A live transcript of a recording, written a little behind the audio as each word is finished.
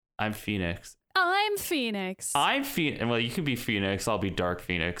I'm Phoenix. I'm Phoenix. Well, you can be Phoenix. I'll be Dark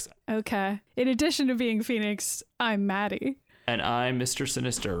Phoenix. Okay. In addition to being Phoenix, I'm Maddie. And I'm Mr.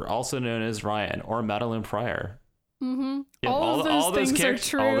 Sinister, also known as Ryan or Madeline Pryor. Mm-hmm. Yep, all of those things are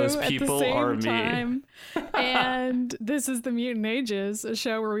true all those at people the same are me. time. And this is The Mutant Ages, a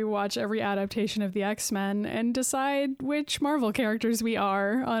show where we watch every adaptation of the X-Men and decide which Marvel characters we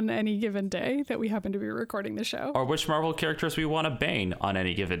are on any given day that we happen to be recording the show. Or which Marvel characters we want to bane on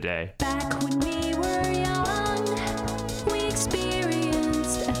any given day. Back when we were young, we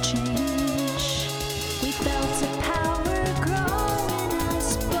experienced a change. We felt a power grow in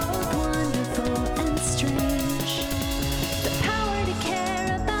us, both wonderful and strange. The power to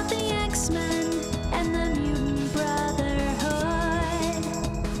care about the X-Men and the Mutant Brotherhood.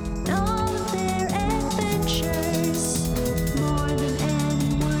 And all of their adventures, more than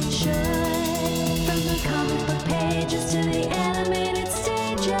anyone should. From the comic book pages to the animated stages.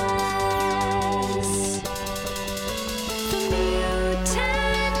 The Mutant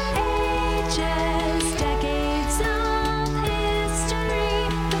Ages, decades of history.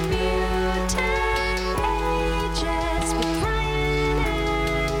 The Mutant Ages with Ryan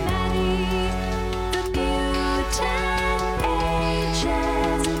and Maddie. The Mutant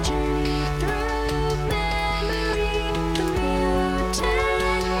Ages, a journey through memory. The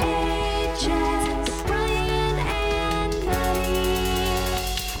Mutant Ages with Ryan and Maddie.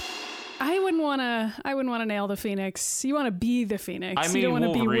 I wouldn't want to nail the Phoenix. You want to be the Phoenix. I You mean, don't want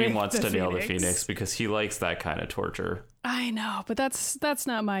to be Wolverine with wants the to nail the Phoenix because he likes that kind of torture. I know, but that's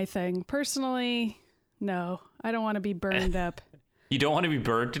not my thing. Personally, no. I don't want to be burned up. You don't want to be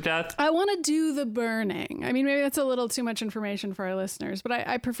burned to death? I want to do the burning. I mean, maybe that's a little too much information for our listeners, but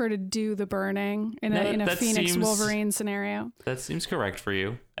I prefer to do the burning in a Phoenix Wolverine scenario. That seems correct for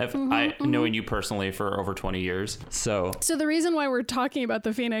you. Knowing you personally for over 20 years. So the reason why we're talking about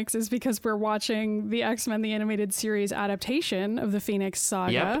the Phoenix is because we're watching the X-Men, the animated series adaptation of the Phoenix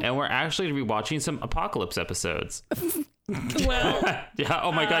Saga. Yep, and we're actually going to be watching some Apocalypse episodes. Well, yeah.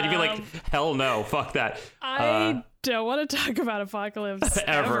 Oh my God, you'd be like, hell no, fuck that. I don't want to talk about Apocalypse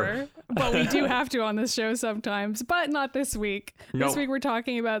ever. But we do have to on this show sometimes, but not this week. Nope. This week we're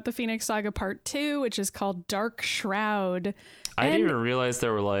talking about the Phoenix Saga Part 2, which is called Dark Shroud. I didn't even realize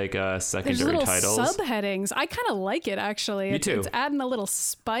there were like secondary there's titles. Subheadings. I kind of like it, actually. Me too. It's adding a little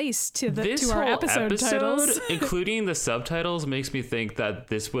spice to our whole episode titles. including the subtitles, makes me think that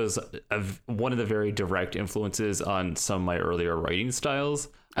this was one of the very direct influences on some of my earlier writing styles.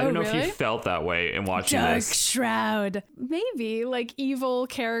 I don't know if you felt that way in watching Dark this. Shroud. Maybe like evil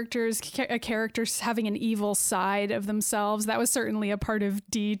characters, characters having an evil side of themselves. That was certainly a part of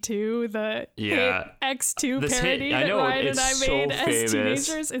D2, the hit X2 parody that Ryan and I made as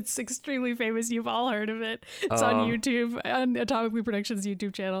teenagers. It's extremely famous. You've all heard of it. It's on YouTube, on Atomically Productions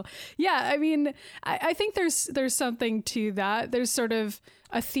YouTube channel. Yeah, I mean, I think there's something to that. There's sort of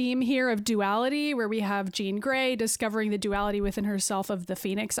a theme here of duality where we have Jean Grey discovering the duality within herself of the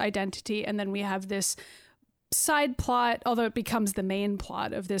Phoenix identity. And then we have this side plot, although it becomes the main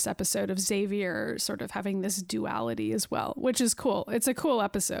plot of this episode of Xavier sort of having this duality as well, which is cool. It's a cool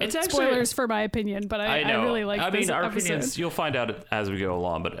episode. It's actually, spoilers for my opinion, but I really like this episode. Our opinions, you'll find out as we go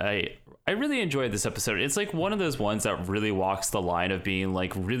along, but I really enjoyed this episode. It's like one of those ones that really walks the line of being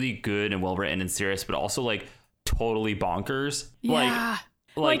like really good and well written and serious, but also like totally bonkers. Yeah.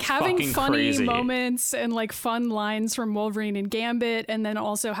 Like having funny crazy moments and like fun lines from Wolverine and Gambit, and then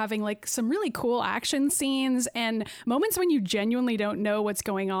also having like some really cool action scenes and moments when you genuinely don't know what's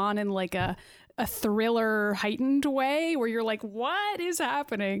going on in like a thriller heightened way where you're like, what is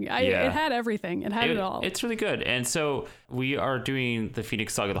happening? It had everything. It had it all. It's really good. And so we are doing the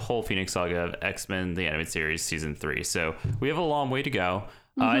Phoenix Saga, the whole Phoenix Saga of X-Men, the animated series, season 3. So we have a long way to go.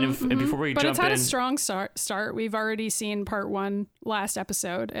 And before we jump in... But it's had a strong start. We've already seen part 1 last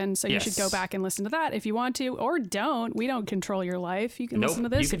episode, and so you should go back and listen to that if you want to, or don't. We don't control your life. You can listen to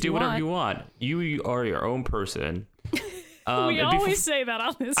this if you want. You can do whatever you want. You are your own person. We always say that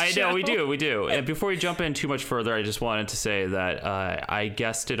on this show. I know, we do. And before we jump in too much further, I just wanted to say that I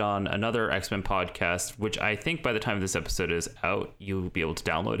guested on another X-Men podcast, which I think by the time this episode is out, you'll be able to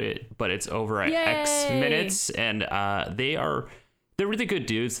download it. But it's over at X Minutes, and they're really good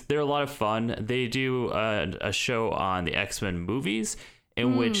dudes. They're a lot of fun. They do a show on the X-Men movies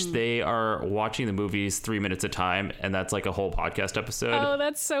in which they are watching the movies 3 minutes at a time, and that's like a whole podcast episode. Oh,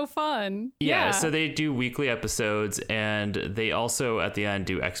 that's so fun. Yeah, so they do weekly episodes, and they also at the end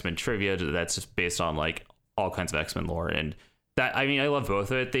do X-Men trivia that's just based on like all kinds of X-Men lore. And that, I mean, I love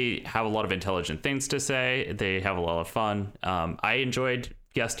both of it. They have a lot of intelligent things to say. They have a lot of fun. I enjoyed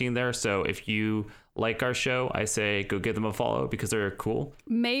guesting there, so if you like our show, I say go give them a follow because they're cool.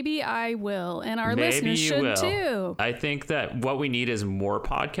 Maybe I will, and our Maybe listeners should too. I think that what we need is more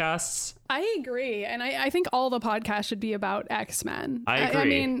podcasts. I agree, and I think all the podcasts should be about X-Men. I agree. I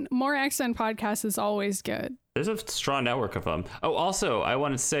mean, more X-Men podcasts is always good. There's a strong network of them. Oh, also, I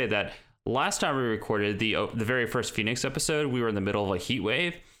wanted to say that last time we recorded the very first Phoenix episode, we were in the middle of a heat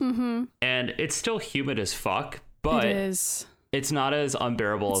wave, and it's still humid as fuck, but it is. It's not as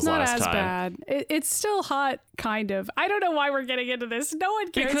unbearable as last time. It's not as bad. It's still hot, kind of. I don't know why we're getting into this. No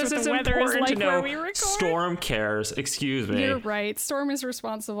one cares because what the weather is like where we record. Storm cares. Excuse me. You're right. Storm is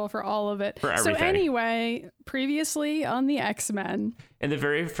responsible for all of it. For everything. So anyway, previously on the X-Men. In the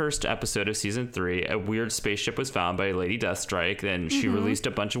very first episode of season 3, a weird spaceship was found by Lady Deathstrike. Then she released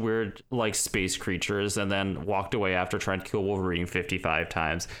a bunch of weird space creatures and then walked away after trying to kill Wolverine 55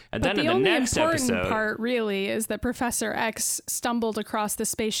 times. And then in the next episode, the important part really is that Professor X stumbled across the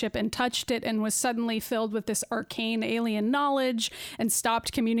spaceship and touched it and was suddenly filled with this arcane alien knowledge and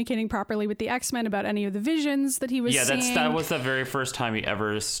stopped communicating properly with the X-Men about any of the visions that he was seeing. That was the very first time he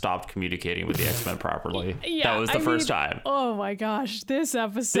ever stopped communicating with the X-Men properly. That was the first time. Oh my gosh. This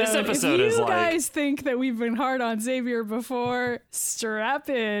episode if you guys think that we've been hard on Xavier before, strap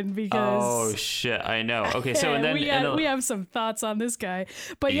in because oh shit, I know. Okay, so and then we have some thoughts on this guy.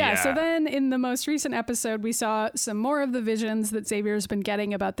 But so then in the most recent episode, we saw some more of the visions that Xavier's been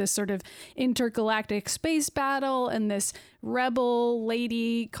getting about this sort of intergalactic space battle and this rebel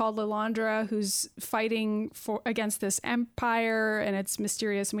lady called Lilandra who's fighting against this empire, and it's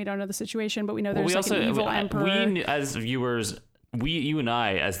mysterious and we don't know the situation, but we know there's an evil emperor. We as viewers, you and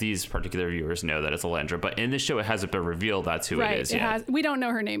I, as these particular viewers, know that it's Lilandra, but in this show, it hasn't been revealed that's who it is yet. We don't know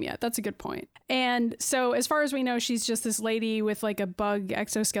her name yet. That's a good point. And so as far as we know, she's just this lady with a bug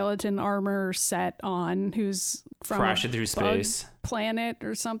exoskeleton armor set on who's from crashing through space planet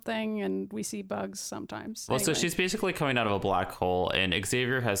or something, and we see bugs sometimes. Well, so she's basically coming out of a black hole, and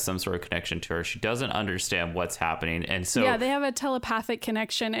Xavier has some sort of connection to her. She doesn't understand what's happening, and so they have a telepathic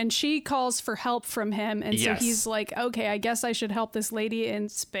connection, and she calls for help from him, and so he's like, okay, I guess I should help this lady in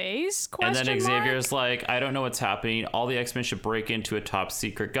space? And then Xavier's like, I don't know what's happening. All the X-Men should break into a top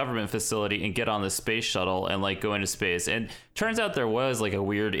secret government facility and get on the space shuttle and go into space. And turns out there was a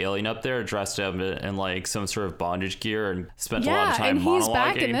weird alien up there dressed up in some sort of bondage gear and spent a lot of time and he's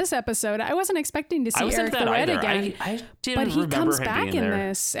back in this episode. I wasn't expecting to see Eric the Red again, I didn't but he comes back in there.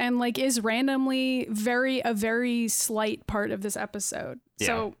 this and is randomly a very slight part of this episode. Yeah.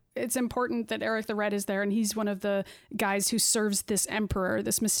 So it's important that Eric the Red is there, and he's one of the guys who serves this emperor,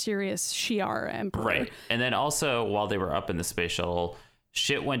 this mysterious Shi'ar emperor. Right. And then also while they were up in the space shuttle,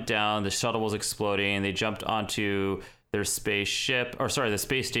 shit went down. The shuttle was exploding. They jumped onto their spaceship, the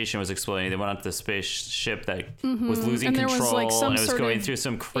space station was exploding. They went onto the spaceship that was losing control, and it was going through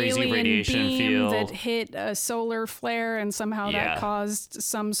some crazy radiation field that hit a solar flare, and somehow that caused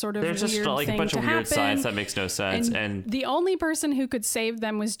some sort of There's weird just a thing bunch to of happen. weird science that makes no sense. And the only person who could save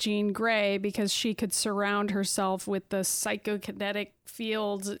them was Jean Grey, because she could surround herself with the psychokinetic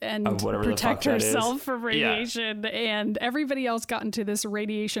field and protect herself from radiation. And everybody else got into this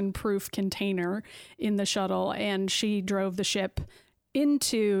radiation proof container in the shuttle, and she drove the ship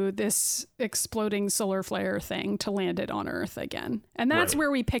into this exploding solar flare thing to land it on Earth again. And that's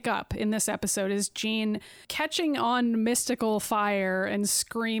where we pick up in this episode, is Jean catching on mystical fire and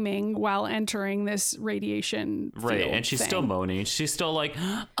screaming while entering this radiation field and she's still moaning. She's still like,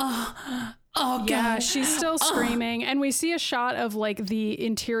 oh God. Yeah, she's still screaming. And we see a shot of the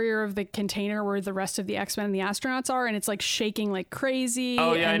interior of the container where the rest of the X-Men and the astronauts are, and it's shaking like crazy.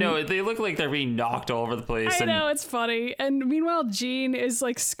 Oh yeah, I know. They look like they're being knocked all over the place. I know, it's funny. And meanwhile, Jean is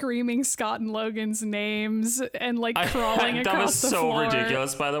screaming Scott and Logan's names and crawling across the floor. That was so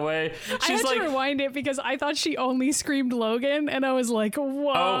ridiculous, by the way. I had to rewind it because I thought she only screamed Logan, and I was like,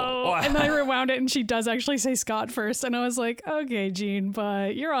 whoa. Oh. And then I rewound it, and she does actually say Scott first, and I was like, okay, Jean,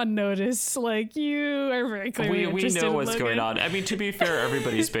 but you're on notice. You are very clearly interested we know in what's Logan. going on. I mean, to be fair,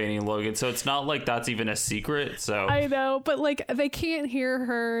 everybody's banning Logan, so it's not like that's even a secret. So I know, but they can't hear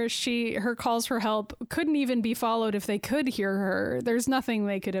her. Her calls for help couldn't even be followed if they could hear her. There's nothing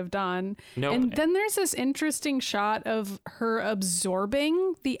they could have done. Nope. And then there's this interesting shot of her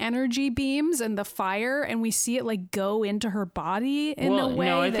absorbing the energy beams and the fire, and we see it go into her body in a way.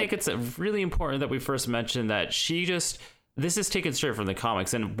 No, I think it's really important that we first mention that this is taken straight from the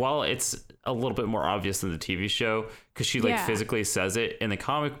comics, and while it's a little bit more obvious than the TV show, because she physically says it, in the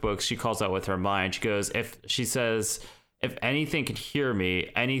comic books she calls out with her mind. She goes, if anything can hear me,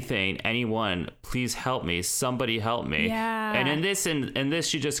 anyone, please help me, somebody help me. Yeah. And in this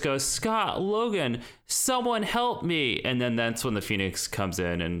she just goes, Scott, Logan, someone help me. And then that's when the Phoenix comes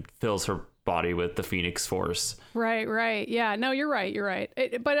in and fills her body with the Phoenix Force. Right. Yeah, no, you're right.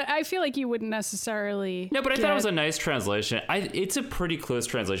 But I feel like you wouldn't necessarily... No, but I thought it was a nice translation. It's a pretty close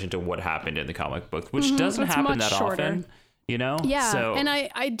translation to what happened in the comic book, which doesn't happen that often. You know? Yeah. So, and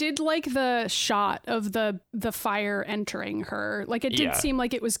I did like the shot of the fire entering her. Like, it did seem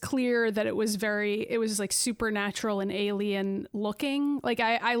like it was clear that it was like supernatural and alien looking. Like,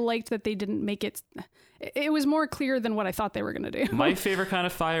 I liked that they didn't make it... It was more clear than what I thought they were going to do. My favorite kind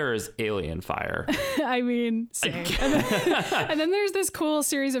of fire is alien fire. I mean, same. And then there's this cool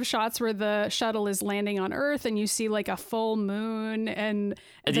series of shots where the shuttle is landing on Earth and you see like a full moon and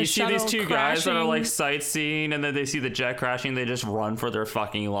you see these two crashing. guys that are like sightseeing and then they see the jet crashing. They just run for their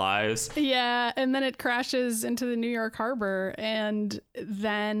fucking lives. Yeah. And then it crashes into the New York harbor and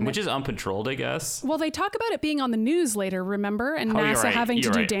then... Which is uncontrolled, I guess. Well, they talk about it being on the news later, remember? And NASA having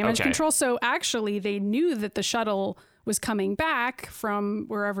to do damage control. So actually they knew that the shuttle was coming back from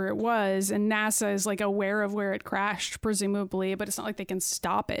wherever it was, and NASA is like aware of where it crashed, presumably, but it's not like they can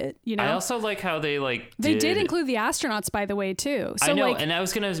stop it, you know? I also like how they did include the astronauts, by the way, too. So, I know, and I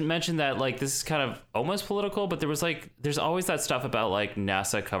was going to mention that like this is kind of almost political, but there's always that stuff about like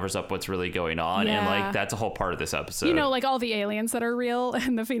NASA covers up what's really going on, and like that's a whole part of this episode. You know, like all the aliens that are real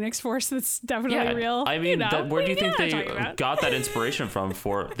and the Phoenix Force that's definitely real. I mean, where do you think they got that inspiration from?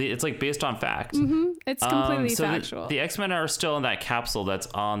 It's like based on fact. Mm-hmm. It's completely factual. The X-Men are still in that capsule that's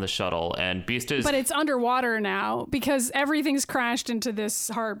on the shuttle, and Beast is... But it's underwater now because everything's crashed into this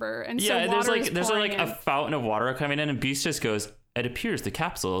harbor, and so water there's like a fountain of water coming in, and Beast just goes, "It appears the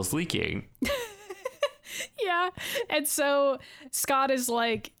capsule is leaking." Yeah. And so Scott is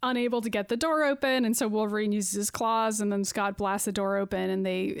like unable to get the door open. And so Wolverine uses his claws and then Scott blasts the door open and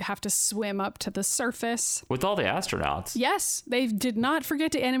they have to swim up to the surface. With all the astronauts. Yes. They did not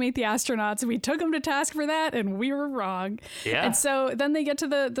forget to animate the astronauts. We took them to task for that and we were wrong. Yeah. And so then they get to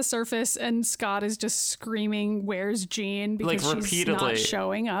the surface and Scott is just screaming, "Where's Jean?" Because like repeatedly she's not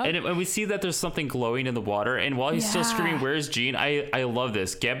showing up. And we see that there's something glowing in the water. And while he's still screaming, "Where's Jean?" I love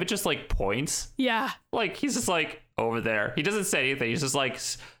this. Gambit just like points. Yeah. Like he's just like over there. He doesn't say anything. He's just like,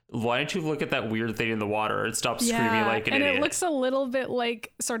 "Why don't you look at that weird thing in the water and stop screaming like an idiot?" And it looks a little bit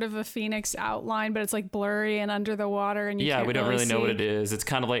like sort of a phoenix outline, but it's like blurry and under the water. And we don't really know what it is. It's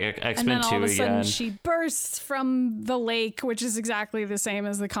kind of like X-Men 2 again. And then all of a sudden she bursts from the lake, which is exactly the same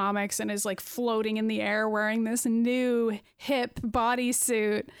as the comics, and is like floating in the air wearing this new hip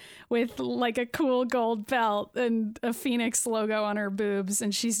bodysuit with like a cool gold belt and a Phoenix logo on her boobs.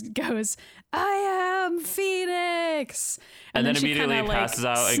 And she goes, "I am Phoenix." And then immediately kinda, passes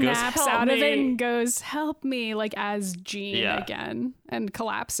out and goes, snaps out of it and goes, "Help me," like as Jean again, and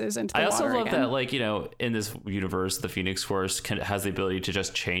collapses into the water. I also love that, like, you know, in this universe, the Phoenix Force has the ability to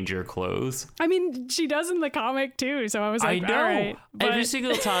just change your clothes. I mean, she does in the comic too. So I was like, I know. All right, Every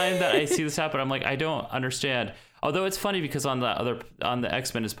single time that I see this happen, I'm like, I don't understand. Although it's funny because on the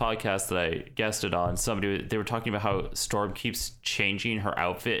X-Men podcast that I guested on, they were talking about how Storm keeps changing her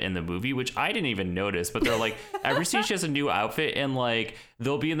outfit in the movie, which I didn't even notice. But they're like, every scene she has a new outfit, and like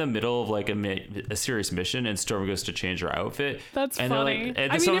they'll be in the middle of like a serious mission, and Storm goes to change her outfit. That's and funny. Like,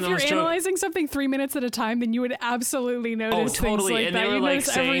 I mean, if you're analyzing something 3 minutes at a time, then you would absolutely notice. Oh, totally. Things like and that. They were like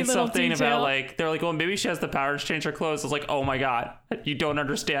saying something detail. about like they're like, well, maybe she has the power to change her clothes. I was like, oh my god, you don't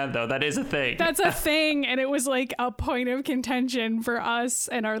understand though. That is a thing. That's a thing, and it was like a point of contention for us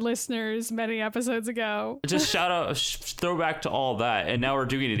and our listeners many episodes ago. Just throw back to all that, and now we're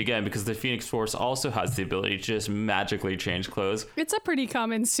doing it again because the Phoenix Force also has the ability to just magically change clothes. It's a pretty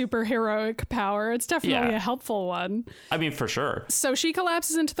common superheroic power. It's definitely a helpful one. I mean, for sure. So she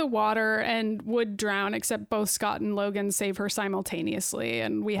collapses into the water and would drown, except both Scott and Logan save her simultaneously,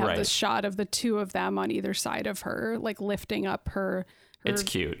 and we have this shot of the two of them on either side of her, like lifting up her. It's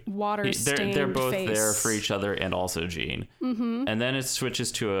cute. They're both face. there for each other and also Jean. Mm-hmm. And then it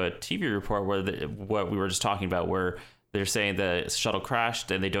switches to a TV report where what we were just talking about, where they're saying the shuttle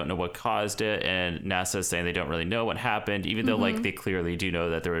crashed and they don't know what caused it, and NASA is saying they don't really know what happened, even though like they clearly do know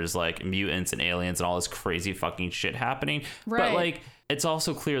that there was like mutants and aliens and all this crazy fucking shit happening. Right. But like it's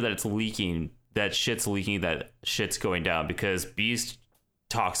also clear that it's leaking, that shit's going down, because Beast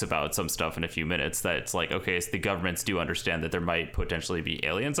talks about some stuff in a few minutes that it's like, okay, so the governments do understand that there might potentially be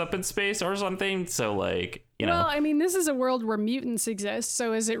aliens up in space or something. So like, you know. Well, I mean, this is a world where mutants exist.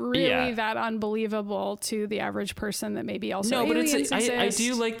 So is it really that unbelievable to the average person that maybe also aliens exist? I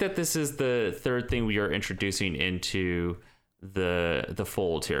do like that this is the third thing we are introducing into the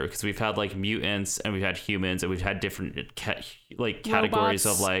fold here, because we've had like mutants and we've had humans and we've had different categories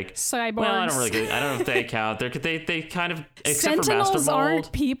of like cyborgs. Well, I don't know if they count. They kind of, except Sentinels for Master Mold,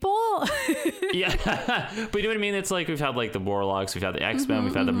 aren't people. Yeah, but you know what I mean. It's like we've had like the Warlocks, we've had the X-Men,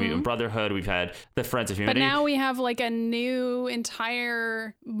 we've had the Mutant Brotherhood, we've had the Friends of Humanity. But now we have like a new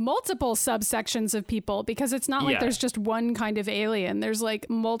entire multiple subsections of people, because it's not like there's just one kind of alien. There's like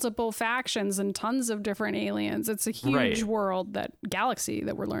multiple factions and tons of different aliens. It's a huge world, that galaxy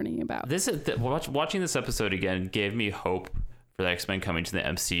that we're learning about. Watching this episode again gave me hope for the X-Men coming to the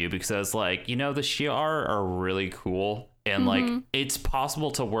MCU, because I was like, the Shi'ar are really cool, and like it's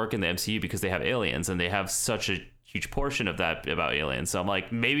possible to work in the MCU because they have aliens and they have such a huge portion of that about aliens. So I'm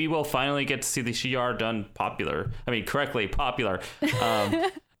like, maybe we'll finally get to see the Shi'ar done correctly popular.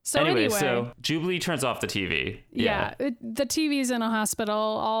 So Jubilee turns off the TV. Yeah. The TV's in a hospital.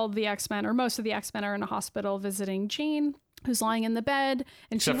 All the X-Men, or most of the X-Men, are in a hospital visiting Jean, who's lying in the bed,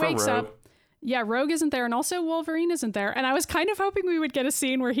 and Except she wakes up. Yeah, Rogue isn't there, and also Wolverine isn't there. And I was kind of hoping we would get a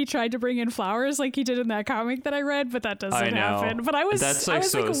scene where he tried to bring in flowers like he did in that comic that I read, but that doesn't happen. But I was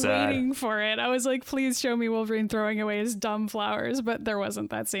waiting for it. I was like, please show me Wolverine throwing away his dumb flowers, but there wasn't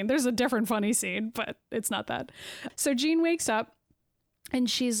that scene. There's a different funny scene, but it's not that. So Jean wakes up, and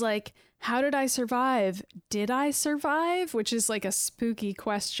she's like, how did I survive? Did I survive? Which is like a spooky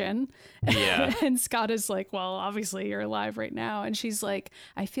question. Yeah. And Scott is like, well, obviously you're alive right now. And she's like,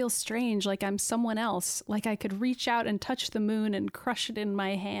 I feel strange, like I'm someone else, like I could reach out and touch the moon and crush it in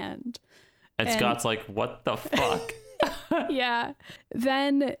my hand. And Scott's like, what the fuck? Yeah.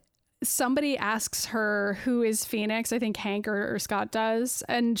 Then somebody asks her who is Phoenix. I think Hank or Scott does.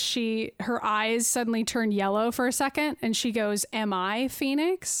 And her eyes suddenly turn yellow for a second. And she goes, am I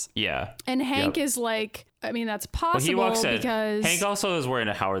Phoenix? Yeah. And Hank is like, I mean, that's possible because Hank also is wearing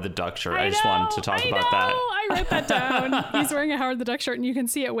a Howard the Duck shirt. I just wanted to talk about that. I wrote that down. He's wearing a Howard the Duck shirt, and you can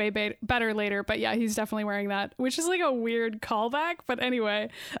see it way better later. But yeah, he's definitely wearing that, which is like a weird callback. But anyway.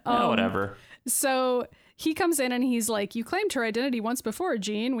 Whatever. So he comes in and he's like, you claimed her identity once before,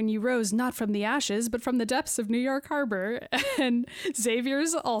 Jean, when you rose not from the ashes, but from the depths of New York Harbor. And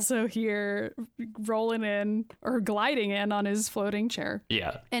Xavier's also here rolling in or gliding in on his floating chair.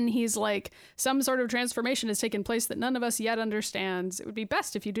 Yeah. And he's like, some sort of transformation has taken place that none of us yet understands. It would be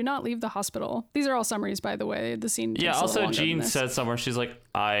best if you do not leave the hospital. These are all summaries, by the way. The scene. Yeah. Also, Jean said somewhere, she's like,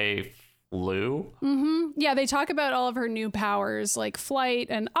 I flew. Yeah, they talk about all of her new powers, like flight,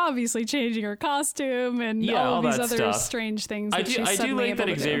 and obviously changing her costume, and all these other stuff. Strange things. I do like that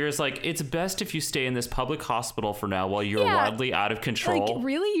Xavier's like, it's best if you stay in this public hospital for now while you're wildly out of control. Like,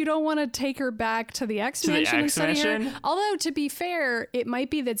 really, you don't want to take her back to the X-Mansion and study her? Although, to be fair, it might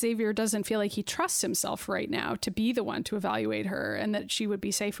be that Xavier doesn't feel like he trusts himself right now to be the one to evaluate her, and that she would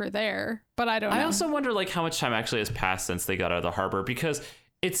be safer there. But I don't know. I also wonder like how much time actually has passed since they got out of the harbor, because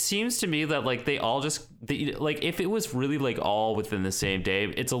it seems to me that like they all just like, if it was really like all within the same day,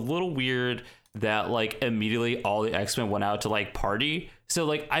 it's a little weird that like immediately all the X-Men went out to like party. So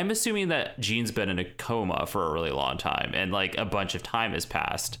like I'm assuming that Jean's been in a coma for a really long time, and like a bunch of time has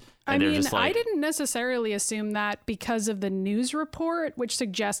passed. I mean, just like, I didn't necessarily assume that because of the news report, which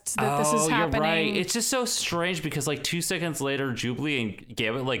suggests that this is happening. You're right. It's just so strange because like 2 seconds later, Jubilee and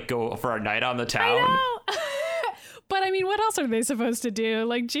Gambit like go for a night on the town. I know. But I mean, what else are they supposed to do?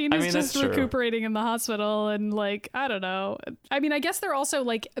 Like, Jean is just recuperating in the hospital, and like, I don't know. I mean, I guess they're also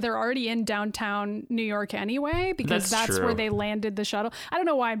like, they're already in downtown New York anyway, because that's where they landed the shuttle. I don't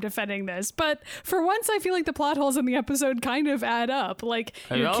know why I'm defending this, but for once I feel like the plot holes in the episode kind of add up. Like,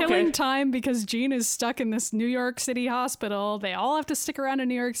 you're killing time because Jean is stuck in this New York City hospital. They all have to stick around in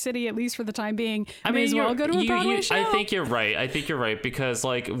New York City, at least for the time being. I may as well go to a Broadway show. I think you're right, because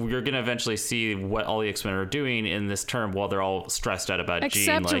like, we're going to eventually see what all the X-Men are doing in this term while they're all stressed out about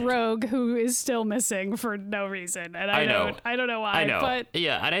Except Jean, like Rogue, who is still missing for no reason, and I don't know why. I know, but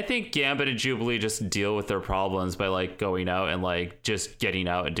yeah, and I think Gambit and Jubilee just deal with their problems by like going out and like just getting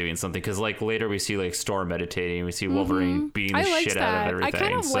out and doing something. Because like later we see like Storm meditating, we see Wolverine beating the shit out of everything. I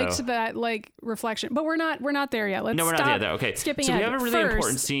kind of liked that like reflection, but we're not there yet. We're not there. Okay, skipping so ahead. We have a really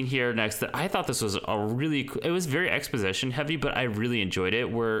important scene here next that I thought this was it was very exposition heavy, but I really enjoyed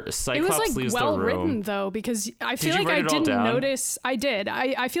it. Where Cyclops leaves the room. It was like well written though, because I feel like I didn't notice. I did.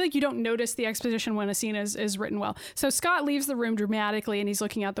 I feel like you don't notice the exposition when a scene is written well. So Scott leaves the room dramatically, and he's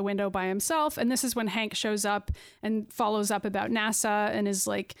looking out the window by himself. And this is when Hank shows up and follows up about NASA and is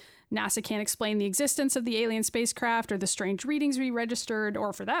like, NASA can't explain the existence of the alien spacecraft or the strange readings we registered,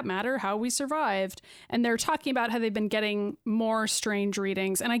 or for that matter, how we survived. And they're talking about how they've been getting more strange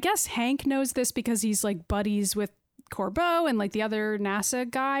readings. And I guess Hank knows this because he's like buddies with Corbeau and like the other NASA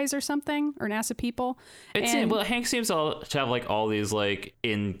guys or something, or NASA people. Well, Hank seems to have like all these like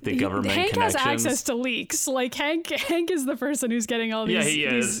in the government Hank connections. has access to leaks. Like Hank is the person who's getting all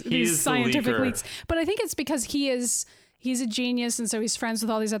these, these scientific leaks. But I think it's because he's a genius, and so he's friends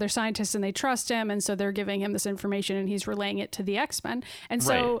with all these other scientists and they trust him, and so they're giving him this information and he's relaying it to the X-Men. And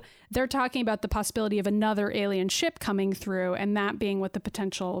so they're talking about the possibility of another alien ship coming through, and that being what the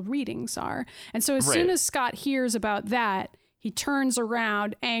potential readings are. And so as soon as Scott hears about that, he turns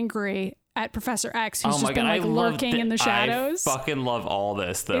around angry at Professor X, who's just been like lurking in the shadows. I fucking love all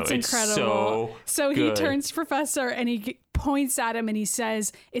this, though. It's incredible. So he turns to Professor and he points at him and he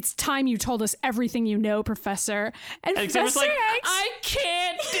says, "It's time you told us everything you know, Professor." And Professor like, X, I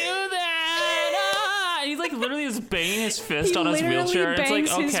can't do that. And he's like literally just banging his fist on his wheelchair. It's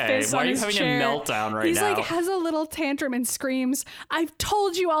like, okay, why are you having a meltdown right now? He's like, has a little tantrum and screams, "I've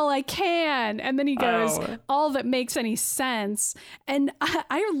told you all I can." And then he goes, "All that makes any sense." And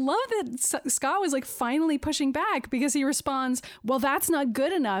I love that Scott was like finally pushing back, because he responds, "Well, that's not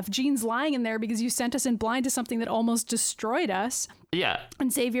good enough. Jean's lying in there because you sent us in blind to something that almost destroyed us." Yeah.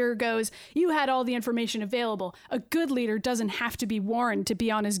 And Xavier goes, "You had all the information available. A good leader doesn't have to be warned to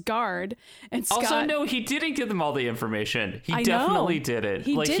be on his guard." And Scott, also, no, he didn't give them all the information. He definitely didn't.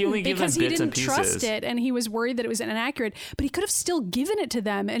 He didn't, he only gave them bits and pieces. Because he didn't trust it, and he was worried that it was inaccurate. But he could have still given it to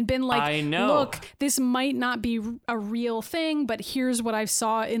them and been like, I know. "Look, this might not be a real thing, but here's what I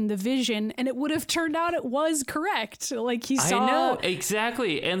saw in the vision," and it would have turned out it was correct. Like he saw. I know,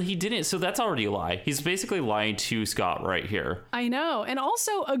 exactly, and he didn't. So that's already a lie. He's basically lying to Scott right here. I know. And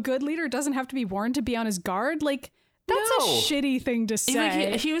also, a good leader doesn't have to be warned to be on his guard. Like, that's a shitty thing to say.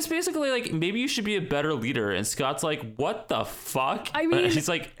 Like, he was basically like, maybe you should be a better leader. And Scott's like, what the fuck? I mean, he's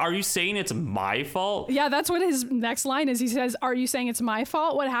like, are you saying it's my fault? Yeah, that's what his next line is. He says, "Are you saying it's my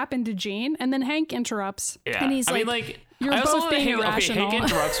fault? What happened to Jean?" And then Hank interrupts. Yeah. And he's "You're both being irrational." Hank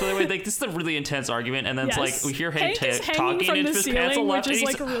interrupts, by the way. Like, this is a really intense argument, and then it's like we hear Hank talking into his pencil left, and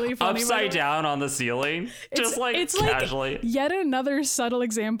he's really funny, upside down on the ceiling, just like it's casually. Like yet another subtle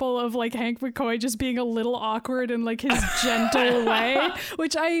example of like Hank McCoy just being a little awkward in like his gentle way,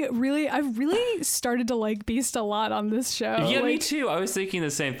 which I've really started to like Beast a lot on this show. Yeah, like, me too. I was thinking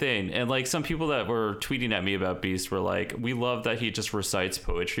the same thing, and like some people that were tweeting at me about Beast were like, "We love that he just recites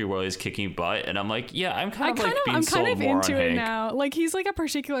poetry while he's kicking butt," and I'm like, yeah, I'm kind of into it now. Like, he's like a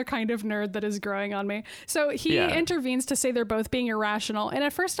particular kind of nerd that is growing on me. So he intervenes to say they're both being irrational. And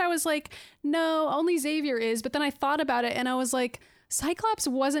at first I was like, no, only Xavier is. But then I thought about it and I was like, Cyclops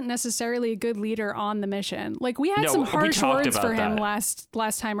wasn't necessarily a good leader on the mission. Like, we had some harsh words for him last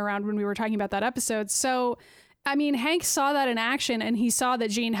time around when we were talking about that episode. So I mean, Hank saw that in action, and he saw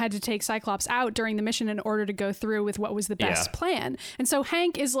that Jean had to take Cyclops out during the mission in order to go through with what was the best plan. And so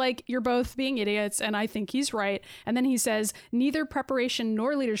Hank is like, "You're both being idiots," and I think he's right. And then he says, "Neither preparation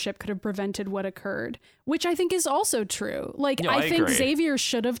nor leadership could have prevented what occurred," which I think is also true. Like, I think agree. Xavier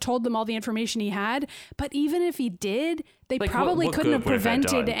should have told them all the information he had, but even if he did, they like, probably couldn't have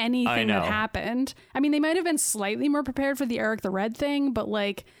prevented anything that happened. I mean, they might have been slightly more prepared for the Eric the Red thing, but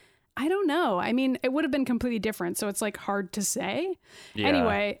like, I don't know. I mean, it would have been completely different. So it's like hard to say. Yeah.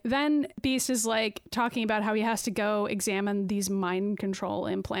 Anyway, then Beast is like talking about how he has to go examine these mind control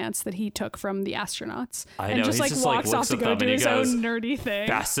implants that he took from the astronauts. I know. And just like walks off to go do his own nerdy thing.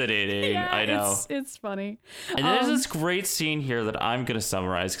 Fascinating. Yeah, I know. It's funny. And there's this great scene here that I'm going to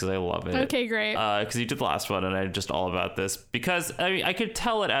summarize because I love it. Okay, great. Because you did the last one and I'm just all about this. Because I mean, I could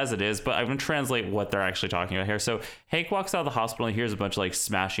tell it as it is, but I'm going to translate what they're actually talking about here. So Hank walks out of the hospital and hears a bunch of like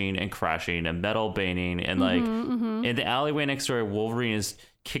smashing and crashing and metal banging, and like in the alleyway next door, Wolverine is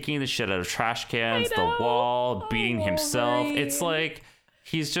kicking the shit out of trash cans, the wall, beating himself. It's like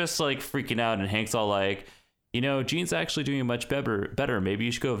he's just like freaking out, and Hank's all like, you know, Jean's actually doing much better. Maybe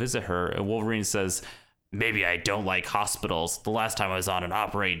you should go visit her. And Wolverine says, maybe I don't like hospitals. The last time I was on an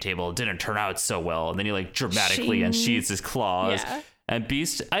operating table, it didn't turn out so well. And then he like dramatically unsheathes his claws. Yeah. And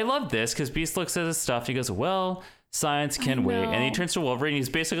Beast, I love this because Beast looks at his stuff. He goes, well, science can wait. And he turns to Wolverine. He's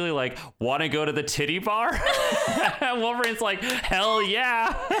basically like, want to go to the titty bar? And Wolverine's like, hell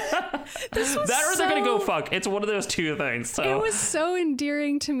yeah. That or they're going to go fuck. It's one of those two things. So. It was so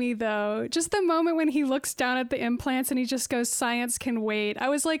endearing to me, though. Just the moment when he looks down at the implants and he just goes, science can wait. I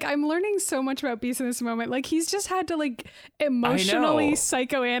was like, I'm learning so much about Beast in this moment. Like, he's just had to like emotionally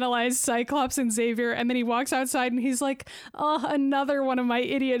psychoanalyze Cyclops and Xavier. And then he walks outside and he's like, oh, another one of my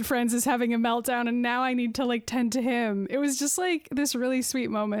idiot friends is having a meltdown. And now I need to like tend to to him. It was just like this really sweet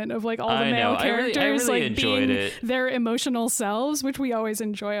moment of like all the male characters I really like being their emotional selves, which we always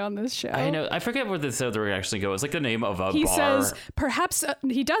enjoy on this show. I know. I forget where this other actually goes. It's like the name of a bar. He says, perhaps,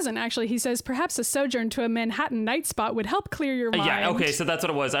 he doesn't actually. He says, perhaps a sojourn to a Manhattan night spot would help clear your mind. Yeah, okay, so that's what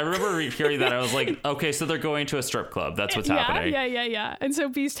it was. I remember hearing that. I was like, okay, so they're going to a strip club. That's what's happening. Yeah. And so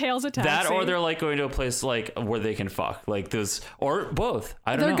Beast hails a taxi. That, or they're like going to a place like where they can fuck. Like those, or both.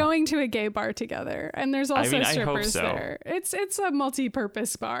 I don't know. They're going to a gay bar together. And there's also strippers there. It's a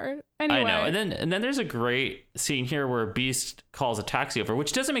multi-purpose bar. Anyway. I know. And then there's a great scene here where Beast calls a taxi over,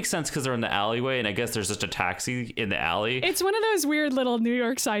 which doesn't make sense because they're in the alleyway, and I guess there's just a taxi in the alley. It's one of those weird little New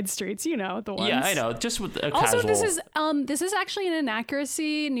York side streets, you know, the ones. Yeah, I know. Just with a also, casual... this is actually an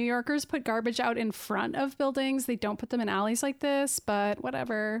inaccuracy. New Yorkers put garbage out in front of buildings. They don't put them in alleys like this, but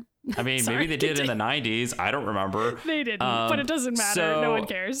whatever. I mean, maybe they did in the 90s. I don't remember. They didn't, but it doesn't matter. So no one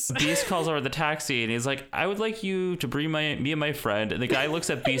cares. Beast calls over the taxi and he's like, I would like you to bring me and my friend. And the guy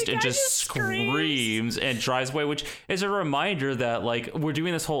looks at Beast and just screams and drives away, which is a reminder that like we're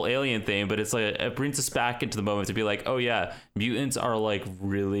doing this whole alien thing, but it's like it brings us back into the moment to be like, oh yeah, mutants are like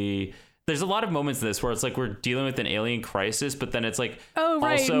really... There's a lot of moments in this where it's like we're dealing with an alien crisis, but then it's like, oh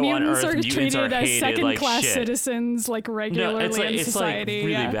right, also mutants on Earth, are mutants treated are as hated second-class like citizens, like regularly in society. It's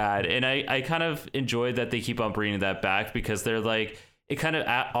like really bad, and I kind of enjoy that they keep on bringing that back because they're like, it kind of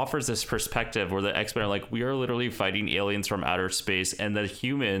offers this perspective where the X-Men are like, we are literally fighting aliens from outer space, and the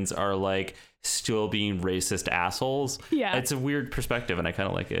humans are like still being racist assholes. Yeah, it's a weird perspective, and I kind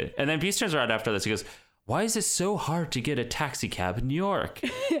of like it. And then Beast turns around after this, he goes, why is it so hard to get a taxi cab in New York?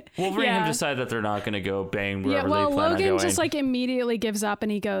 Wolverine and him decide that they're not going to go bang wherever they plan on going. Logan just like immediately gives up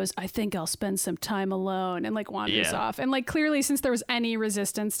and he goes, I think I'll spend some time alone, and like wanders off. And like clearly, since there was any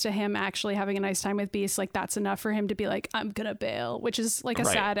resistance to him actually having a nice time with Beast, like that's enough for him to be like, I'm going to bail, which is like a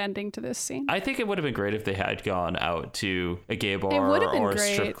sad ending to this scene. I think it would have been great if they had gone out to a gay bar or a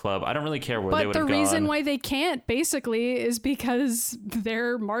strip club. I don't really care where they would have gone. But the reason why they can't basically is because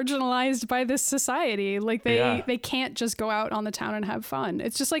they're marginalized by this society. Like they can't just go out on the town and have fun.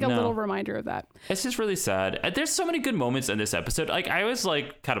 It's just like a little reminder of that. It's just really sad. There's so many good moments in this episode. Like I was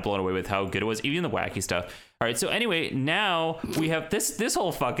like kind of blown away with how good it was, even the wacky stuff. All right, so anyway, now we have this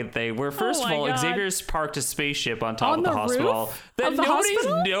whole fucking thing where first of all, Xavier's parked a spaceship on top of the hospital that nobody's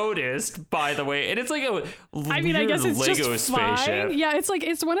noticed, by the way, and it's like a I guess it's Lego just spaceship. Fine. Yeah, it's like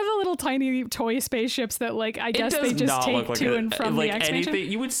it's one of the little tiny toy spaceships that like I guess they just take like to and from the X-Men.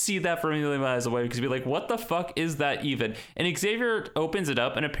 You would see that from a million miles away because you'd be like, what the fuck is that even? And Xavier opens it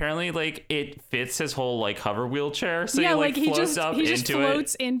up and apparently like it fits his whole like hover wheelchair. So he just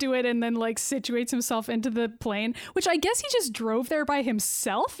floats into it and then like situates himself into the plane, which I guess he just drove there by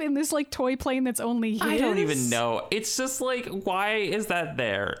himself in this like toy plane that's only his. I don't even know. It's just like, why is that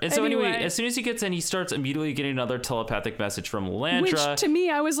there? And so anyway, as soon as he gets in, he starts immediately getting another telepathic message from Landra. Which to me,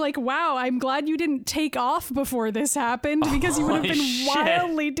 I was like, wow, I'm glad you didn't take off before this happened because you would have been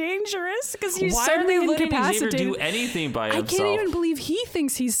wildly dangerous because he's certainly incapacitated. Xavier do anything by himself? I can't even believe he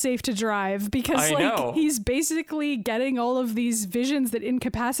thinks he's safe to drive because he's basically getting all of these visions that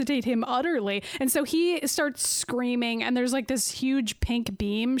incapacitate him utterly. And so he starts screaming and there's like this huge pink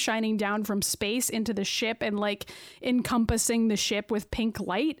beam shining down from space into the ship and like encompassing the ship with pink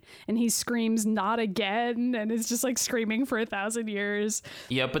light, and he screams not again and is just like screaming for 1,000 years.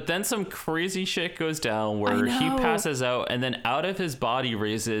 Yeah, but then some crazy shit goes down where he passes out and then out of his body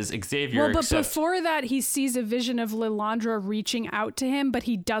raises Xavier. Well, but before that he sees a vision of Lilandra reaching out to him, but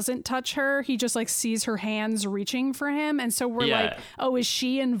he doesn't touch her. He just like sees her hands reaching for him, and so we're like, oh, is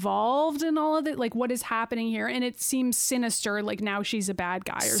she involved in all of it? Like, what is happening here? And it seems sinister, like now she's a bad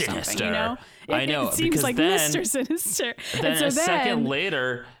guy or something, you know? I know. It seems like Mr. Sinister. Then so second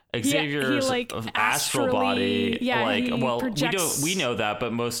later, Xavier's astral body, we know that,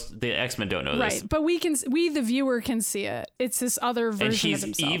 but the X-Men don't know this. Right, but we the viewer can see it. It's this other version of himself.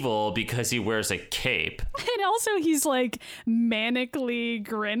 And he's evil because he wears a cape. And also he's like manically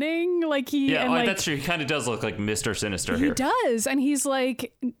grinning, like he. Yeah, that's true. He kind of does look like Mr. Sinister here. He does, and he's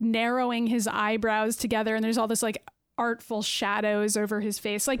like narrowing his eyebrows together, and there's all this like artful shadows over his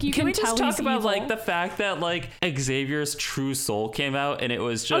face. Like you can tell he's evil. Can we just talk about like the fact that like Xavier's true soul came out and it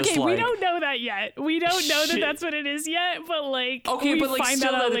was just we don't know that yet. We don't know that that's what it is yet, but like find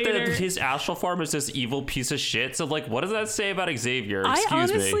that out later. His astral form is this evil piece of shit. So like, what does that say about Xavier? I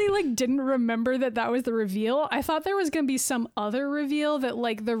honestly like didn't remember that was the reveal. I thought there was gonna be some other reveal that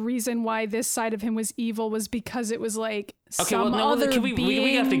like the reason why this side of him was evil was because it was like we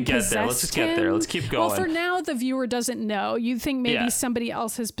have to get there. Let's just get there. Let's keep going. Well, for now, the viewer doesn't know. You think maybe somebody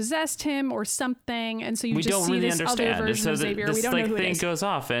else has possessed him or something, and so you just see this other version of Xavier. We don't know who it is. This thing goes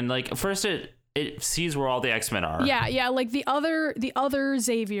off, and like first it sees where all the X-Men are. Yeah, like the other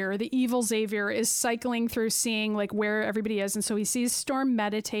Xavier, the evil Xavier, is cycling through seeing like where everybody is, and so he sees Storm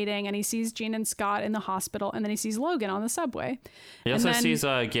meditating, and he sees Jean and Scott in the hospital, and then he sees Logan on the subway. He also sees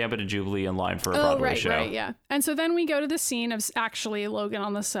Gambit and Jubilee in line for a Broadway show. Right, yeah. And so then we go to the scene of actually Logan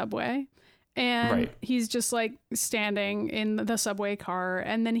on the subway. And he's just like standing in the subway car,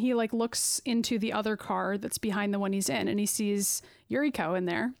 and then he like looks into the other car that's behind the one he's in, and he sees Yuriko in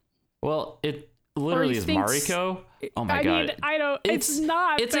there. Well, it literally is Mariko. Oh my God. Mean, I don't, it's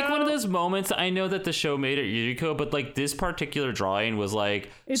not. It's like one of those moments. I know that the show made it Yuriko, but like this particular drawing was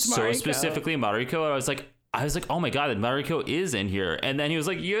like so specifically Mariko. I was like, oh my God, Mariko is in here. And then he was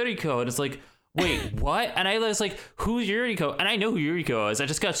like, Yuriko. And it's like, wait, what? And I was like, who's Yuriko? And I know who Yuriko is. I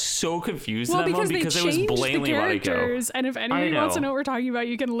just got so confused in that moment because it was blatantly Mariko. And if anybody wants to know what we're talking about,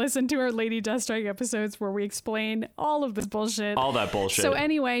 you can listen to our Lady Deathstrike episodes where we explain all of this bullshit. All that bullshit. So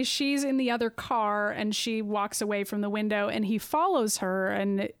anyway, she's in the other car and she walks away from the window and he follows her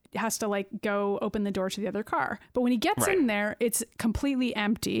and has to like go open the door to the other car. But when he gets in there, it's completely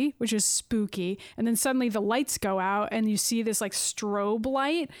empty, which is spooky. And then suddenly the lights go out and you see this like strobe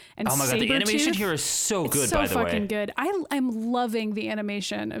light. And oh my God, the animation here is so good, by the way. So fucking good. I'm loving the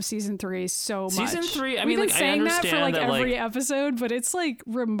animation of season 3 so much. Season 3, I mean, like, I understand that for like that, every episode, but it's like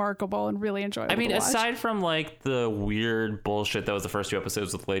remarkable and really enjoyable. I mean, aside from like the weird bullshit that was the first 2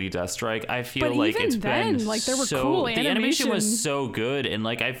 episodes with Lady Deathstrike, I feel like it's been like there were cool animation. The animation was so good, and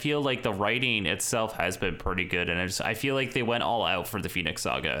like I feel like the writing itself has been pretty good, and I feel like they went all out for the Phoenix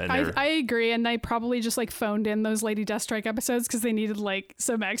Saga. And I agree, and they probably just like phoned in those Lady Deathstrike episodes because they needed like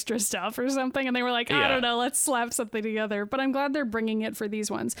some extra stuff or something, and they were like, I don't know, let's slap something together. But I'm glad they're bringing it for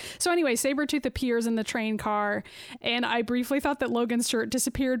these ones. So anyway, Sabretooth appears in the train car, and I briefly thought that Logan's shirt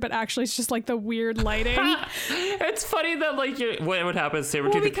disappeared, but actually it's just like the weird lighting. It's funny that like what happens,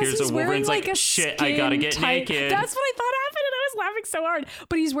 Sabretooth appears and Wolverine's like shit, I gotta get naked. That's what I thought happened, and I was laughing so hard.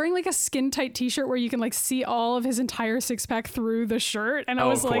 But he's wearing like a skin tight t-shirt where you can like see all of his entire 6-pack through the shirt, and I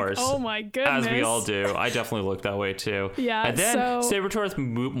was like, oh my goodness, as we all do. I definitely look that way too. Yeah. And then Sabretooth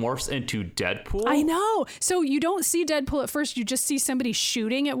morphs into Deadpool. I know. So you don't see Deadpool at first, you just see somebody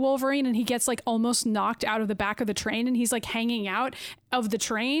shooting at Wolverine, and he gets like almost knocked out of the back of the train, and he's like hanging out of the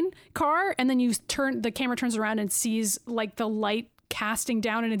train car, and then the camera turns around and sees like the light casting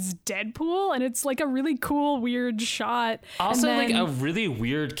down, and it's Deadpool, and it's like a really cool weird shot. Also like a really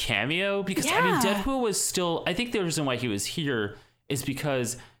weird cameo, because I mean Deadpool was still, I think the reason why he was here is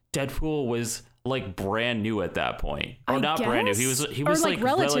because Deadpool was like brand new at that point, or not brand new. He was like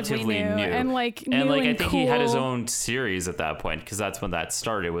relatively new, and like and like I think cool. He had his own series at that point, because that's when that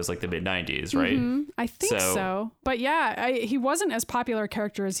started. It was like the mid-90s, right? Mm-hmm. I think so. But yeah, he wasn't as popular a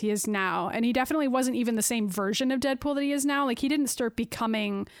character as he is now, and he definitely wasn't even the same version of Deadpool that he is now. Like he didn't start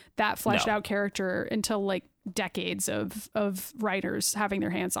becoming that fleshed out character until like decades of writers having their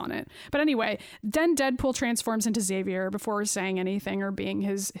hands on it. But anyway, then Deadpool transforms into Xavier before saying anything or being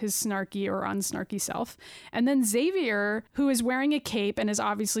his snarky or unsnarky self. And then Xavier, who is wearing a cape and is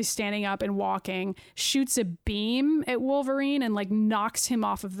obviously standing up and walking, shoots a beam at Wolverine and like knocks him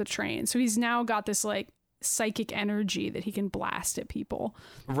off of the train. So he's now got this like psychic energy that he can blast at people.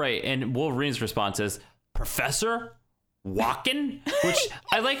 Right. And Wolverine's response is, Professor? Walking, which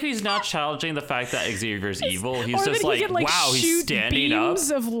I like. He's not challenging the fact that Xavier's evil. He's just like, wow, he's standing up. Beams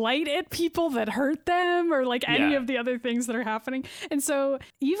of light at people that hurt them, or like any of the other things that are happening. And so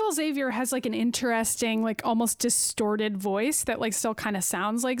evil Xavier has like an interesting, like almost distorted voice that like still kind of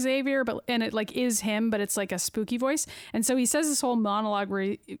sounds like Xavier, and it like is him, but it's like a spooky voice. And so he says this whole monologue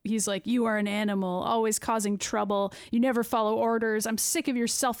where he's like, you are an animal, always causing trouble. You never follow orders. I'm sick of your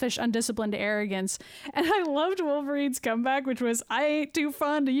selfish, undisciplined arrogance. And I loved Wolverine's comeback, which was, I ain't too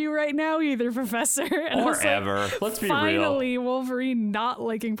fond of you right now either, Professor. And or ever. Like, let's be finally, real. Finally, Wolverine not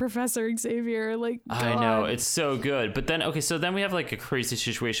liking Professor Xavier. Like, God. I know, it's so good. But then, okay, so then we have like a crazy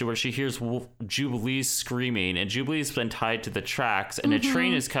situation where she hears Jubilee screaming, and Jubilee's been tied to the tracks, and a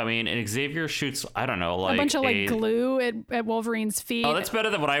train is coming, and Xavier shoots, I don't know, like a bunch of like glue at Wolverine's feet. Oh, that's better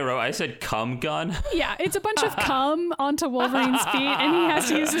than what I wrote. I said cum gun. Yeah, it's a bunch of cum onto Wolverine's feet, and he has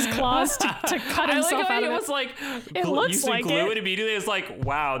to use his claws to cut himself out of it. It was like, it looks like glue, it. and immediately it's like,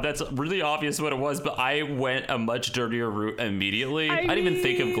 wow, that's really obvious what it was, but I went a much dirtier route immediately. I didn't even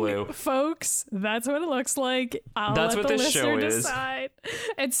think of glue. Folks, that's what it looks like. That's what this show is.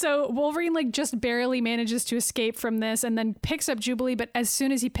 And so Wolverine like just barely manages to escape from this, and then picks up Jubilee, but as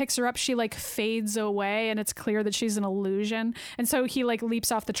soon as he picks her up, she like fades away, and it's clear that she's an illusion. And so he like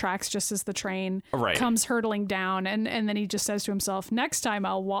leaps off the tracks just as the train comes hurtling down, and then he just says to himself, next time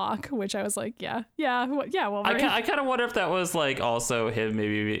I'll walk, which I was like, yeah, Wolverine. I kind of wonder if that was like also him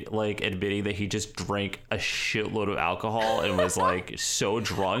maybe like admitting that he just drank a shitload of alcohol and was like so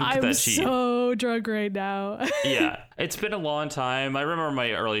drunk I'm so drunk right now. Yeah, it's been a long time. I remember in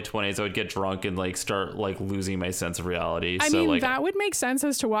my early 20s, I would get drunk and like start like losing my sense of reality. I mean, like, that would make sense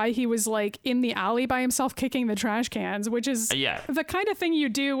as to why he was like in the alley by himself kicking the trash cans, which is the kind of thing you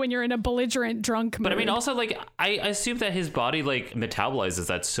do when you're in a belligerent drunk mood. But I mean, also like I assume that his body like metabolizes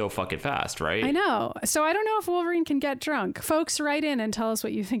that so fucking fast, right? I know. So I don't know if Wolverine can get drunk. Folks, write in and tell us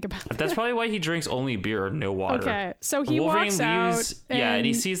what you think about that. That's probably why he drinks only beer, no water. Okay, so he walks out. And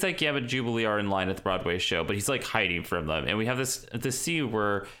he sees that Gambit and Jubilee are in line at the Broadway show, but he's like hiding from them. And we have this scene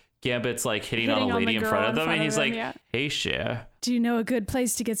where Gambit's like hitting on a lady in front of them, and he's like, "Hey, Cher, do you know a good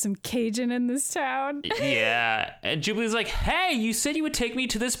place to get some Cajun in this town?" Yeah. And Jubilee's like, "Hey, you said you would take me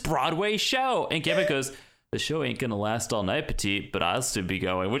to this Broadway show." And Gambit goes, "The show ain't gonna last all night, Petite, but I'll still be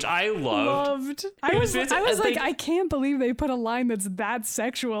going," which I loved. I was like, I can't believe they put a line that's that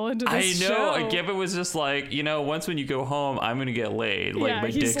sexual into this show. I know. Gambit was just like, once when you go home, I'm gonna get laid. Like, my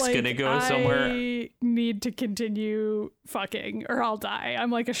dick's gonna go somewhere. I need to continue fucking or I'll die.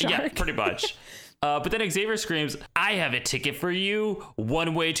 I'm like a shark. Yeah, pretty much. But then Xavier screams, "I have a ticket for you,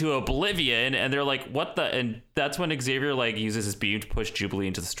 one way to oblivion." And they're like, "What the?" And that's when Xavier like uses his beam to push Jubilee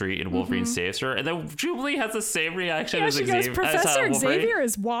into the street, and Wolverine saves her. And then Jubilee has the same reaction as Xavier. Goes, Professor Xavier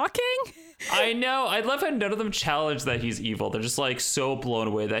is walking? I know. I love how none of them challenge that he's evil. They're just like so blown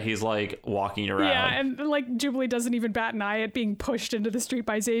away that he's like walking around. Yeah, and like Jubilee doesn't even bat an eye at being pushed into the street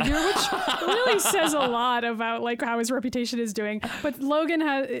by Xavier, which really says a lot about like how his reputation is doing. But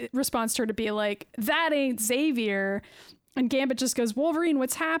Logan responds to her to be like, "That ain't Xavier." And Gambit just goes, "Wolverine,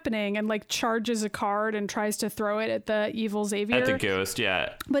 what's happening?" And like charges a card and tries to throw it at the evil Xavier. At the ghost, yeah.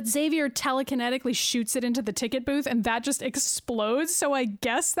 But Xavier telekinetically shoots it into the ticket booth and that just explodes. So I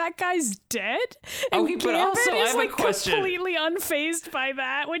guess that guy's dead. And okay, but also I have like a question. Completely unfazed by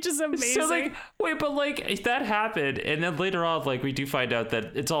that, which is amazing. So like, wait, but like that happened, and then later on, like we do find out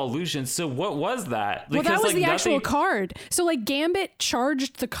that it's all illusion. So what was that? Because, well, that was like, the actual card. So like Gambit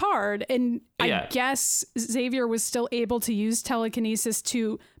charged the card, and I guess Xavier was still able to use telekinesis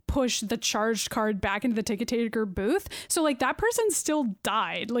to push the charged card back into the ticket taker booth. So like that person still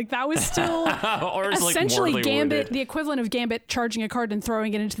died. Like that was still or essentially like Gambit, wounded. The equivalent of Gambit charging a card and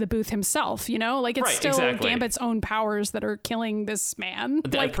throwing it into the booth himself, like it's still Gambit's own powers that are killing this man.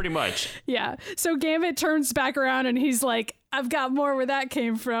 Like, pretty much. Yeah. So Gambit turns back around and he's like, "I've got more where that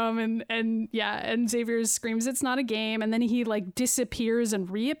came from." And Xavier screams, "It's not a game." And then he like disappears and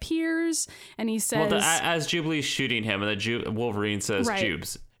reappears. And he says, as Jubilee's shooting him, and the Wolverine says,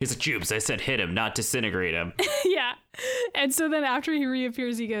 "Jubes." He's like, "Jubes, I said hit him, not disintegrate him." Yeah. And so then after he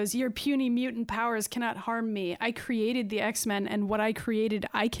reappears, he goes, "Your puny mutant powers cannot harm me. I created the X-Men, and what I created,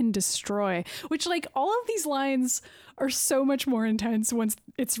 I can destroy." Which, like, all of these lines are so much more intense once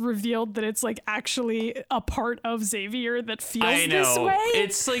it's revealed that it's like actually a part of Xavier that feels this way.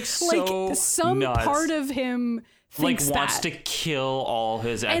 It's like so like some nuts. Part of him wants to kill all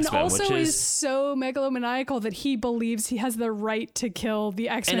his X-Men, and also which is so megalomaniacal that he believes he has the right to kill the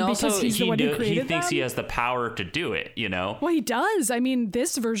X-Men because he's the one who created them. He thinks he has the power to do it, Well, he does. I mean,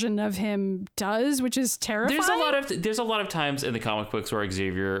 this version of him does, which is terrifying. There's a lot of times in the comic books where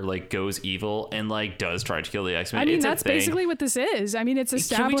Xavier like goes evil and like does try to kill the X-Men. I mean, that's basically what this is. I mean, it's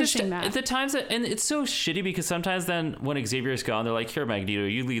establishing that. The times and it's so shitty because sometimes then when Xavier's gone, they're like, "Here, Magneto,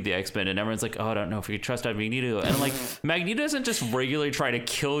 you lead the X-Men," and everyone's like, "Oh, I don't know if we can trust Magneto." And like Magneto doesn't just regularly try to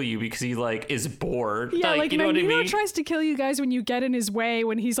kill you because he like is bored. Yeah, like you know Magneto what I mean? tries to kill you guys when you get in his way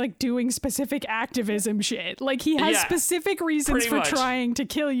when he's like doing specific activism shit. Like he has specific reasons for trying to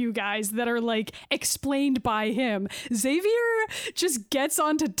kill you guys that are like explained by him. Xavier just gets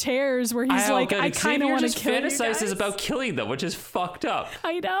onto tears where he's like, "I kind of want to kill you guys." Fantasizes about killing them, which is fucked up.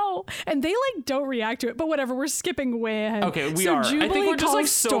 I know, and they like don't react to it. But whatever, we're skipping way ahead. Okay, we are. Jubilee I think we're just like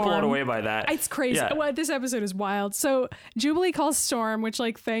so Storm. blown away by that. It's crazy. Yeah. Well, this episode is wild. So Jubilee calls Storm, which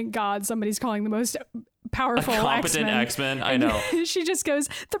like thank God somebody's calling the most powerful competent X-Men. I know. She just goes,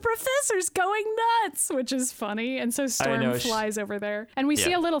 "The professor's going nuts," which is funny. And so Storm flies over there. And we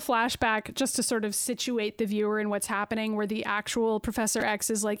see a little flashback just to sort of situate the viewer in what's happening, where the actual Professor X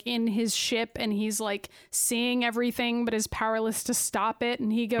is like in his ship and he's like seeing everything but is powerless to stop it.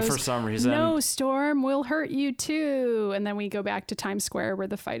 And he goes, for some reason, "No, Storm, we'll hurt you too." And then we go back to Times Square where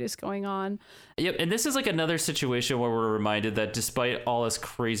the fight is going on. Yep, and this is like another situation where we're reminded that despite all this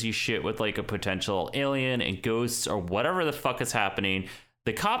crazy shit with like a potential alien and ghosts or whatever the fuck is happening,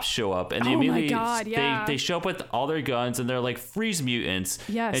 the cops show up and they show up with all their guns and they're like, freeze mutants.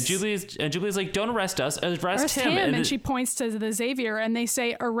 Yes. And Julie's like, don't arrest us, arrest him. And she points to the Xavier and they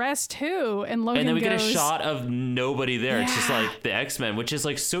say, arrest who? And Logan and then we goes, get a shot of nobody there. Yeah. It's just like the X-Men, which is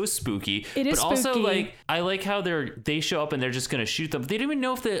like so spooky. It is spooky. Also like, I like how they show up and they're just going to shoot them. They don't even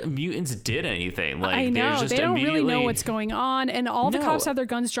know if the mutants did anything. Like, I know. They don't really know what's going on. And all the cops have their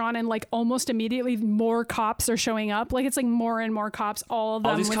guns drawn and like almost immediately more cops are showing up. Like it's like more and more cops, all of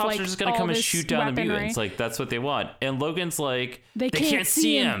them. All these cops are just gonna come and shoot down the mutants. Like that's what they want. And Logan's like, they can't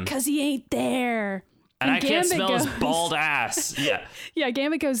see him because he ain't there. And I can't smell his bald ass. Yeah. Yeah.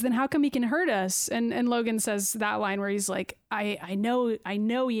 Gambit goes, then how come he can hurt us? And Logan says that line where he's like, I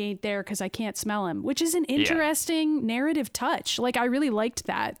know he ain't there because I can't smell him, which is an interesting narrative touch. Like I really liked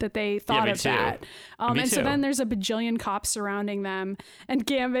that they thought of that. So then there's a bajillion cops surrounding them, and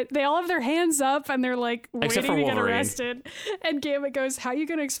Gambit, they all have their hands up and they're like waiting to get arrested. And Gambit goes, how you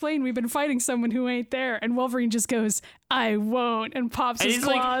gonna explain we've been fighting someone who ain't there? And Wolverine just goes, I won't, and pops his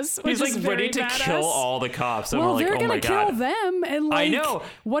claws. Like, he's like ready to kill all the cops. And well, we're like, they're gonna kill them, and like, I know.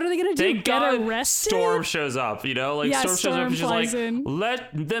 What are they gonna do? Thank get God arrested? Storm shows up, you know, like Storm shows up and she's like, let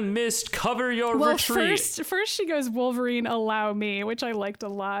the mist cover your retreat. First she goes, Wolverine, allow me, which I liked a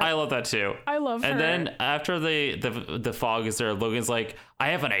lot. I love that too. I love her. And then after the fog is there, Logan's like, I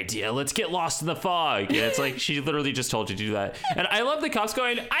have an idea. Let's get lost in the fog. And it's like, she literally just told you to do that. And I love the cops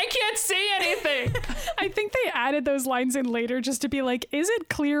going, I can't see anything. I think they added those lines in later just to be like, is it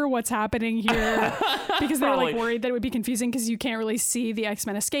clear what's happening here? Because they were like worried that it would be confusing because you can't really see the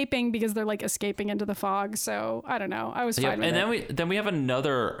X-Men escaping because they're like escaping into the fog. So I don't know. I was fine with it. And then we have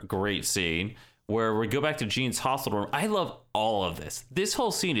another great scene where we go back to Jean's hospital room. I love all of this. This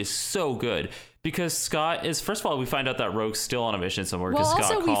whole scene is so good because Scott is, first of all, we find out that Rogue's still on a mission somewhere because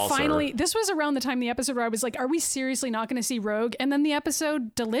Scott calls her. This was around the time in the episode where I was like, are we seriously not going to see Rogue? And then the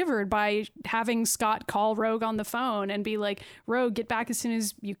episode delivered by having Scott call Rogue on the phone and be like, Rogue, get back as soon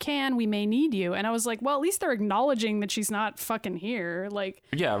as you can. We may need you. And I was like, well, at least they're acknowledging that she's not fucking here. Like,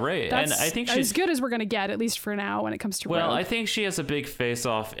 yeah, right. And I think she's as good as we're going to get, at least for now, when it comes to Rogue. Well, I think she has a big face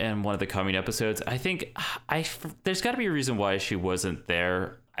off in one of the coming episodes. I think there's got to be a reason why she wasn't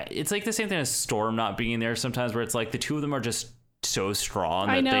there. It's like the same thing as Storm not being there sometimes, where it's like the two of them are just so strong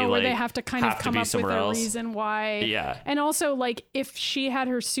that they have to kind of come up with a reason why. Yeah. And also, like, if she had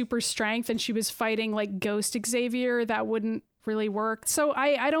her super strength and she was fighting like Ghost Xavier, that wouldn't really work. So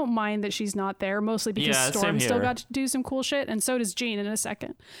I don't mind that she's not there, mostly because Storm still got to do some cool shit, and so does Jean in a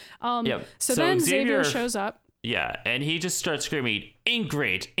second. So then Xavier shows up. Yeah, and he just starts screaming,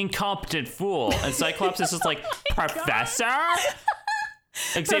 ingrate, incompetent fool. And Cyclops is just like, Professor?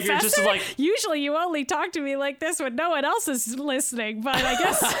 Xavier just is like, usually you only talk to me like this when no one else is listening, but I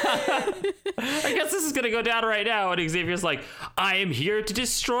guess this is gonna go down right now. And Xavier's like, I am here to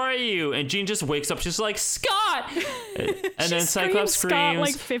destroy you. And Jean just wakes up, she's like, Scott. And then Cyclops screams Scott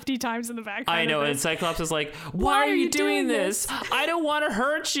like 50 times in the background. I know. And Cyclops is like, why are you doing this? I don't want to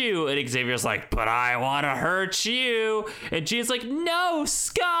hurt you. And Xavier's like, but I want to hurt you. And Jean's like, no,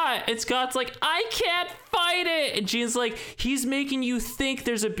 Scott. And Scott's like, I can't fight it. And Jean's like, he's making you think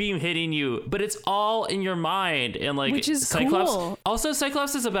there's a beam hitting you, but it's all in your mind. And like, which is Cyclops cool. Also,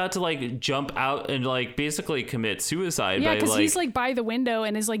 Cyclops is about to like jump out and like basically commit suicide. Yeah, because he's like by the window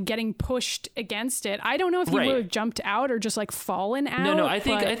and is like getting pushed against it. I don't know if he would have jumped out or just like fallen out. No, I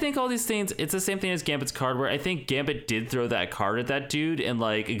think all these things, it's the same thing as Gambit's card, where I think Gambit did throw that card at that dude, and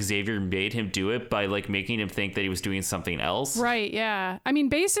like Xavier made him do it by like making him think that he was doing something else. Right. Yeah. I mean,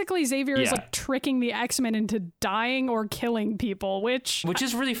 basically Xavier is like tricking the X-Men into dying or killing people, which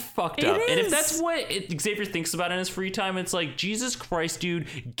is really fucked up. And if that's what Xavier thinks about in his free time, it's like, Jesus Christ,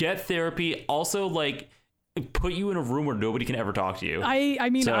 dude, get therapy. Also, like, put you in a room where nobody can ever talk to you. I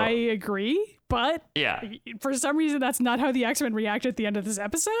mean, I agree, but for some reason that's not how the X-Men react at the end of this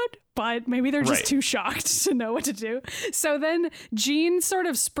episode. But maybe they're just too shocked to know what to do. So then Jean sort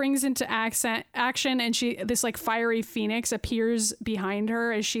of springs into action, and this like fiery phoenix appears behind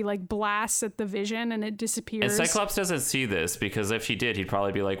her as she like blasts at the Vision, and it disappears. And Cyclops doesn't see this, because if he did, he'd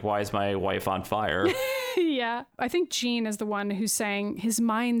probably be like, why is my wife on fire? Yeah. I think Jean is the one who's saying his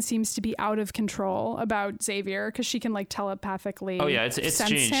mind seems to be out of control about Xavier, because she can like telepathically it's sense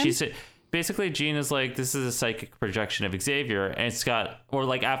Jean. Him. Basically, Jean is like, this is a psychic projection of Xavier, and Scott, or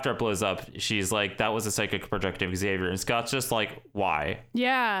like after it blows up, she's like, that was a psychic projection of Xavier, and Scott's just like, why?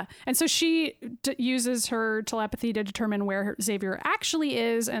 Yeah, and so she uses her telepathy to determine where Xavier actually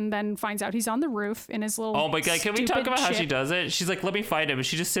is, and then finds out he's on the roof in his little. Oh my god! Can we talk about how she does it? She's like, let me find him, and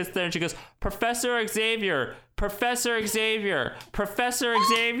she just sits there and she goes, Professor Xavier, Professor Xavier.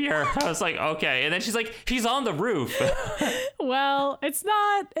 I was like, okay. And then she's like, he's on the roof. Well, it's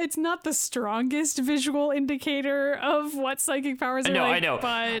not the strongest visual indicator of what psychic powers are like. I know.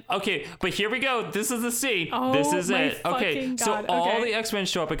 But okay, but here we go. This is the scene. This is it. Okay, God. so all the X-Men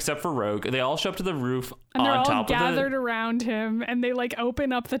show up except for Rogue. They all show up to the roof and on top of they're all gathered around him, and they like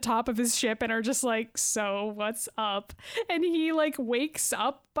open up the top of his ship and are just like, so what's up? And he like wakes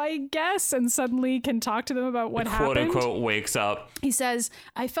up, I guess, and suddenly can talk to them about what happened. Quote unquote wakes up. He says,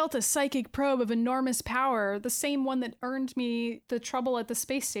 I felt a psychic probe of enormous power, the same one that earned me the trouble at the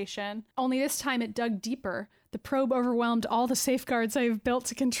space station. Only this time it dug deeper. The probe overwhelmed all the safeguards I have built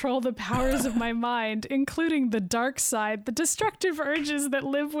to control the powers of my mind, including the dark side, the destructive urges that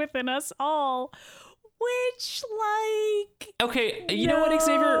live within us all. Which, like... Okay, you know what,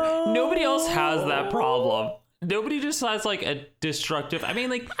 Xavier? Nobody else has that problem. Nobody just has like a destructive. I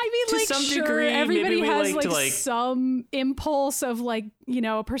mean, to like, some sure, degree, everybody maybe we has like to like some impulse of like, you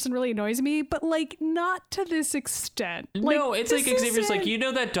know, a person really annoys me, but like not to this extent. No, it's like Xavier's like, you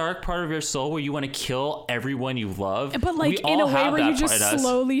know, that dark part of your soul where you want to kill everyone you love, but like in a way where you just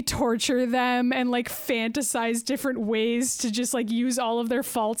slowly torture them and like fantasize different ways to just like use all of their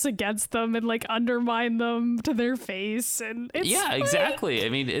faults against them and like undermine them to their face. And it's exactly. I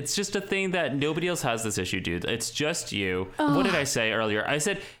mean, it's just a thing that nobody else has this issue, dude. It's just you. What did I say earlier? I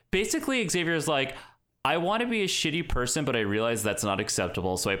said basically Xavier's like, I want to be a shitty person, but I realize that's not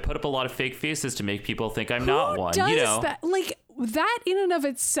acceptable. So I put up a lot of fake faces to make people think I'm not one. Does you know that? Like that in and of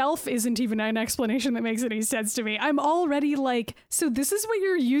itself isn't even an explanation that makes any sense to me. I'm already like, so this is what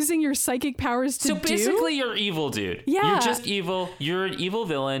you're using your psychic powers to do? So basically you're evil, dude. Yeah. You're just evil. You're an evil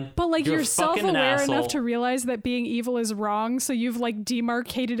villain. But like you're self-aware enough to realize that being evil is wrong, so you've like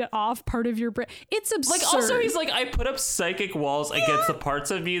demarcated it off part of your brain. It's absurd. Like also he's like, I put up psychic walls against the parts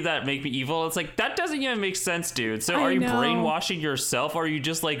of me that make me evil. It's like, that doesn't even make sense, dude. So are you brainwashing yourself, or are you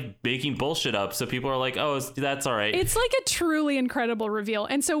just like making bullshit up so people are like, oh, that's all right? It's like a truly incredible reveal.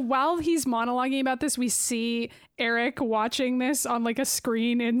 And so while he's monologuing about this, we see Eric watching this on like a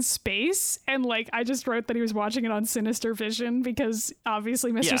screen in space, and like I just wrote that he was watching it on Sinister Vision because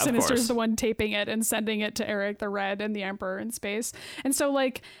obviously Mr. Sinister is the one taping it and sending it to Eric the Red and the Emperor in space. And so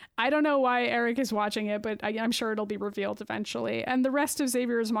like I don't know why Eric is watching it, but I'm sure it'll be revealed eventually. And the rest of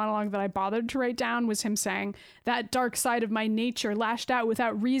Xavier's monologue that I bothered to write down was him saying, that dark side of my nature lashed out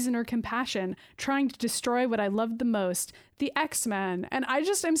without reason or compassion, trying to destroy what I loved the most, the X-Men. And I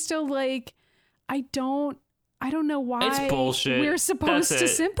just am still like, I don't know why it's bullshit. We're supposed to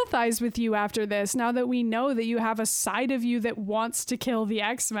sympathize with you after this, now that we know that you have a side of you that wants to kill the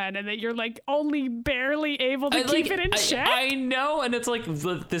X-Men and that you're like only barely able to keep it in check. I know, and it's like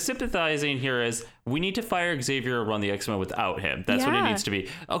the sympathizing here is we need to fire Xavier or run the X-Men without him. That's what it needs to be.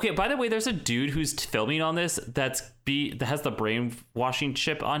 Okay, by the way, there's a dude who's filming on this that has the brainwashing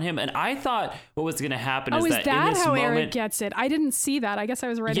chip on him, and I thought what was going to happen is that in this how moment, Eric gets it? I didn't see that. I guess I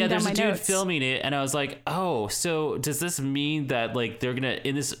was writing down my notes. Yeah, there's a dude filming it, and I was like, oh, so does this mean that like they're gonna,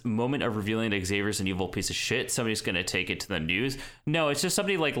 in this moment of revealing that Xavier's an evil piece of shit, somebody's gonna take it to the news? No, it's just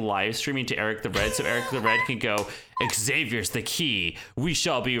somebody like live streaming to Eric the Red, so Eric the Red can go, Xavier's the key, we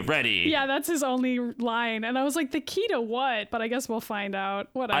shall be ready. Yeah, that's his only line, and I was like, the key to what? But I guess we'll find out.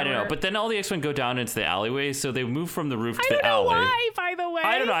 Whatever. I don't know, but then all the X-Men go down into the alleyway, so they move from the roof to the alley. I don't know why, by the way.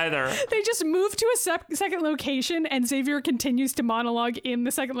 I don't either. They just move to a second location, and Xavier continues to monologue in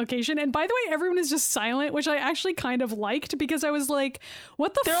the second location. And by the way, everyone is just silent, which I actually kind of liked, because I was like,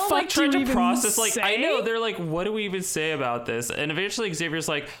 what the fuck like do you trying to even process, say? like, I know, they're like, what do we even say about this? And eventually Xavier's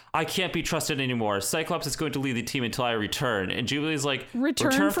like, I can't be trusted anymore. Cyclops is going to lead the team until I return. And Jubilee's like,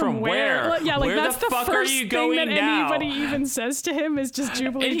 return from where? Yeah, like where that's the fuck first are you going thing that now? anybody even says to him is just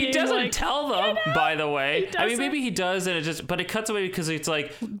Jubilee. And he doesn't like, tell them, by the way. I mean, maybe he does, and but it cuts away because it's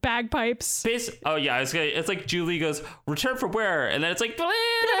like bagpipes. Oh yeah, it's like Julie goes, return from where? And then it's like, your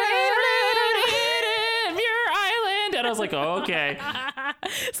island. And I was like, oh, okay.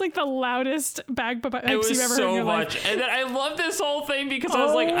 It's like the loudest bagpipes you've ever heard in your so life. much. And then I love this whole thing because I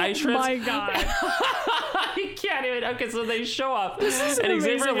was like, my God. You can't even. Okay, so they show up. And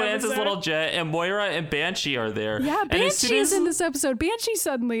Xavier lands his little jet, and Moira and Banshee are there. Yeah, Banshee is in this episode. Banshee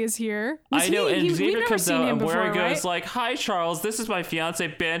suddenly is here. I know, and Xavier comes out, and Moira goes like, hi, Charles, this is my fiance,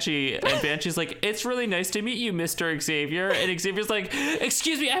 Banshee. And Banshee's like, it's really nice to meet you, Mr. Xavier. And Xavier's like,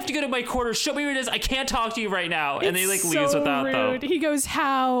 excuse me, I have to go to my quarters. Show me where it is. I can't talk to you right now. And they like leaves without rude. them. He goes,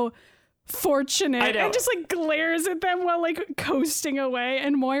 how fortunate, and just like glares at them while like coasting away.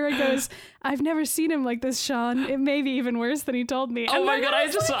 And Moira goes, I've never seen him like this, Sean. It may be even worse than he told me. Oh my God,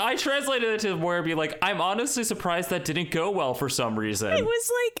 I translated it to Moira be like, I'm honestly surprised that didn't go well for some reason. It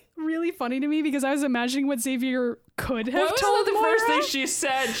was like really funny to me because I was imagining what Xavier could have told What was the Moira. first thing she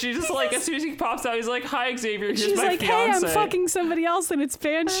said? She just like, as soon as he pops out, he's like, "Hi, Xavier, here's She's my like, fiance." "Hey, I'm fucking somebody else, and it's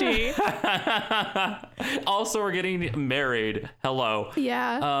Banshee." Also, we're getting married. Hello.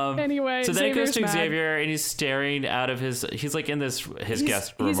 Yeah. Anyway, so then it goes to Xavier's mad. Xavier, and he's staring out of he's like in his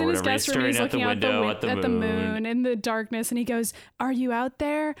guest room He's or in his whatever. guest He's room. staring He's at the looking window out at the moon. in the darkness, and he goes, "Are you out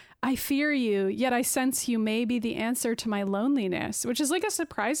there? I fear you, yet I sense you may be the answer to my loneliness," which is like a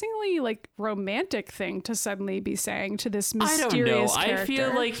surprisingly like romantic thing to suddenly be saying to this mysterious character. I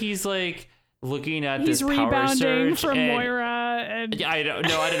feel like he's like looking at he's this power rebounding surge from and, Moira, and yeah, I don't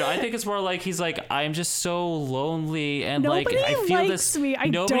know. I think it's more like he's like, I'm just so lonely, and nobody like I feel likes this. me.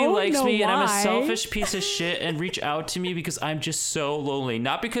 Nobody don't likes know me, why. and I'm a selfish piece of shit. And reach out to me because I'm just so lonely.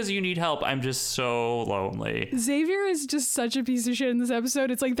 Not because you need help. I'm just so lonely. Xavier is just such a piece of shit in this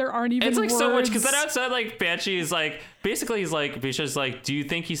episode. It's like there aren't even. It's like words. so much because then outside, like Banshee is like, basically he's like, Banshee like, do you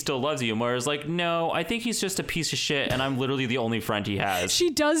think he still loves you? Moira's like, no, I think he's just a piece of shit, and I'm literally the only friend he has.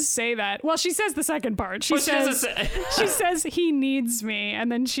 She does say that. Well, she says the second part. She says he needs me, and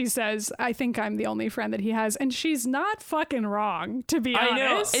then she says, I think I'm the only friend that he has, and she's not fucking wrong, to be honest. I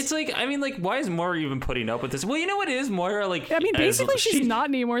know. It's like, I mean, like, why is Moira even putting up with this? Well, you know what it is, Moira, like, I mean, basically she's not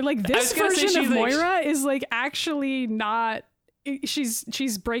anymore. Like, this version of Moira is like actually not.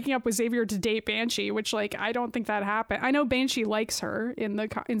 She's breaking up with Xavier to date Banshee, which like I don't think that happened. I know Banshee likes her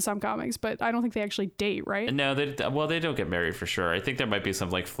in some comics, but I don't think they actually date, right? No, they don't get married for sure. I think there might be some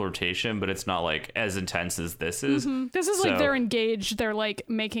like flirtation, but it's not like as intense as this is. Mm-hmm. This is like they're engaged, they're like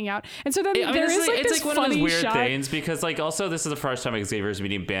making out, and so then there is like it's this like one of those weird shot. things because like also this is the first time Xavier's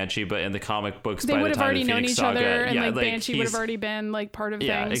meeting Banshee, but in the comic books they by would the have time already of the known Phoenix each Saga, other, and yeah, like Banshee would have already been like part of things.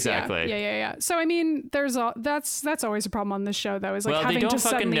 Yeah, exactly. Yeah. So I mean, there's that's always a problem on this show though, is like having to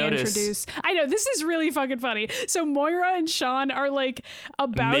suddenly introduce. I know, this is really fucking funny. So Moira and Sean are like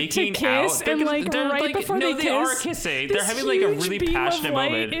about to kiss, and like right before they kiss, they are kissing. They're having like a really passionate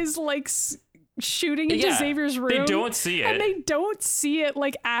moment. Is like shooting into Xavier's room. They don't see it. And they don't see it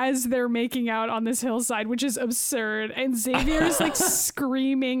like as they're making out on this hillside, which is absurd. And Xavier's like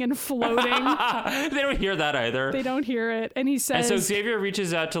screaming and floating. They don't hear that either. They don't hear it. And he says... And so Xavier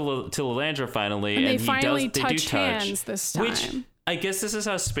reaches out to Lilandra finally. And they he finally do touch hands this time. Which I guess this is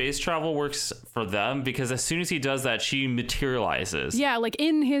how space travel works for them, because as soon as he does that, she materializes. Yeah, like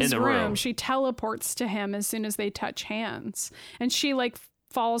in his room. She teleports to him as soon as they touch hands. And she like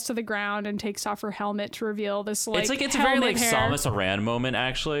falls to the ground and takes off her helmet to reveal this like it's a very like Samus Aran moment,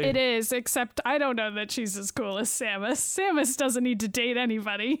 actually. It is, except I don't know that she's as cool as Samus. Samus doesn't need to date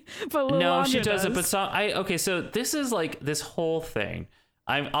anybody, but Lilandra no, she doesn't. does. But so this is like this whole thing.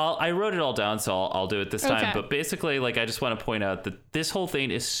 I wrote it all down, so I'll do it this time. Okay. But basically, like, I just want to point out that this whole thing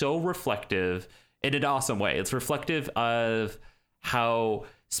is so reflective in an awesome way. It's reflective of how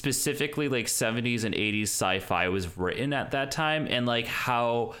specifically like 70s and 80s sci-fi was written at that time, and like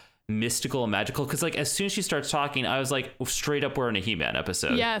how mystical and magical. Because like as soon as she starts talking, I was like, straight up, we're in a He-Man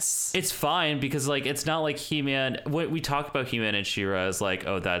episode. Yes, it's fine because like it's not like He-Man. What we talk about He-Man and She-Ra is like,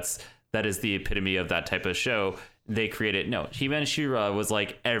 oh, that is the epitome of that type of show. They created He-Man and She-Ra was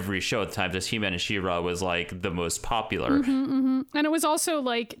like every show at the time. Just He-Man and She-Ra was like the most popular. And it was also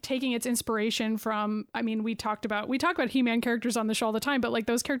like taking its inspiration from, I mean, we talk about He-Man characters on the show all the time, but like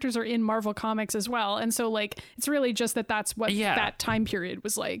those characters are in Marvel Comics as well. And so like it's really just that's what that time period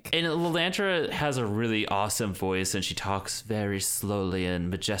was like. And Lilandra has a really awesome voice, and she talks very slowly and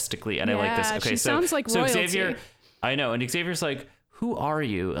majestically, and I like this. Okay, she sounds like royalty. Xavier, I know, and Xavier's like, who are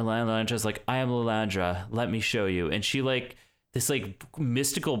you? And Lilandra's like, I am Lilandra. Let me show you. And she like, this like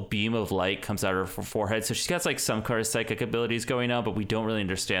mystical beam of light comes out of her forehead. So she's got like some kind of psychic abilities going on, but we don't really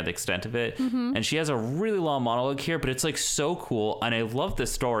understand the extent of it. And she has a really long monologue here, but it's like so cool. And I love the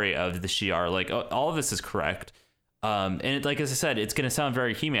story of the Shi'ar. Like all of this is correct. And it, like, as I said, it's going to sound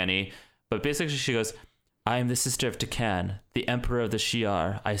very He-Man-y, but basically she goes, I am the sister of Takan, the emperor of the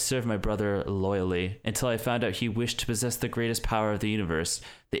Shi'ar. I served my brother loyally until I found out he wished to possess the greatest power of the universe,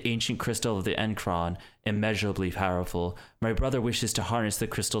 the ancient crystal of the Enkron, immeasurably powerful. My brother wishes to harness the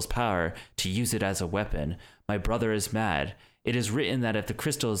crystal's power, to use it as a weapon. My brother is mad. It is written that if the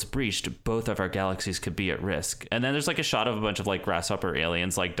crystal is breached, both of our galaxies could be at risk. And then there's like a shot of a bunch of like grasshopper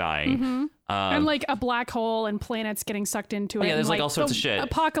aliens like dying. And like a black hole and planets getting sucked into it. Yeah, there's like all sorts of shit.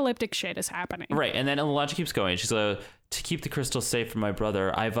 Apocalyptic shit is happening. Right. And then Lilandra keeps going. She's like, to keep the crystal safe from my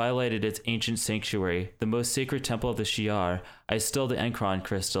brother, I violated its ancient sanctuary, the most sacred temple of the Shi'ar. I stole the Enkron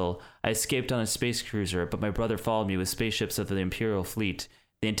crystal. I escaped on a space cruiser, but my brother followed me with spaceships of the Imperial fleet.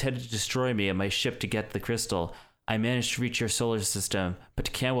 They intended to destroy me and my ship to get the crystal. I managed to reach your solar system, but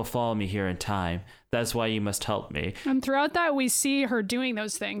Tekan will follow me here in time. That's why you must help me. And throughout that, we see her doing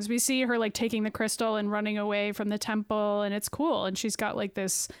those things. We see her like taking the crystal and running away from the temple, and it's cool. And she's got like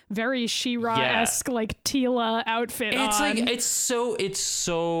this very She-Ra-esque like Tila outfit it's on. Like it's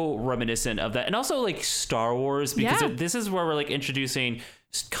so reminiscent of that, and also like Star Wars, because this is where we're like introducing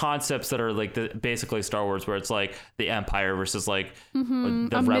concepts that are like basically Star Wars, where it's like the Empire versus like the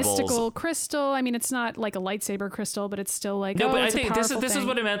a rebels. Mystical crystal. I mean, it's not like a lightsaber crystal, but it's still like but I it's think this is thing.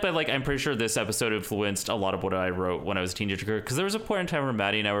 what I meant by like, I'm pretty sure this episode influenced a lot of what I wrote when I was a teenager, because there was a point in time where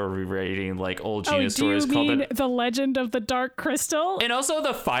Maddie and I were rereading like old genius stories called The Legend of the Dark Crystal, and also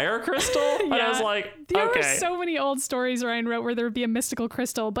the Fire Crystal. And I was like, there were so many old stories Ryan wrote where there would be a mystical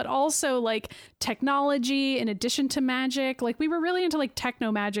crystal, but also like technology in addition to magic. Like we were really into like techno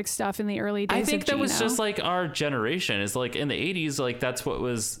magic stuff in the early days. I think that was Gino. just like our generation. Is like in the 80s, like that's what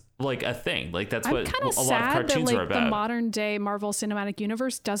was like a thing. Like that's what a lot of cartoons were about. The modern day Marvel Cinematic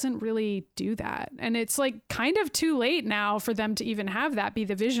Universe doesn't really do that, and it's like kind of too late now for them to even have that be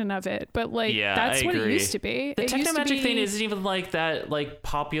the vision of it. But like that's what it used to be. The techno magic thing isn't even like that like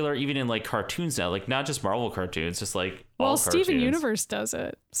popular even in like cartoons now. Like not just Marvel cartoons, just like Steven Universe does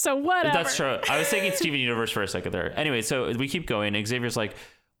it. So whatever. That's true. I was thinking Steven Universe for a second there. Anyway, so we keep going. Xavier's like,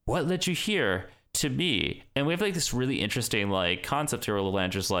 what led you here to me? And we have like this really interesting like concept here where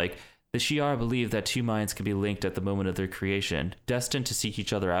Lalandra's like, the Shi'ar believe that two minds can be linked at the moment of their creation, destined to seek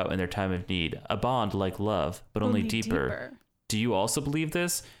each other out in their time of need, a bond like love, but only deeper. Do you also believe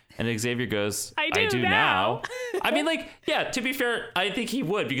this? And Xavier goes, I do now. I mean, like, yeah, to be fair, I think he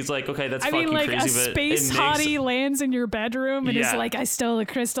would, because like, okay, that's fucking crazy. A space hottie lands in your bedroom and is like, I stole a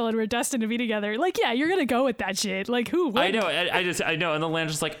crystal and we're destined to be together. Like, yeah, you're going to go with that shit. Like, who would? I know. I know. And the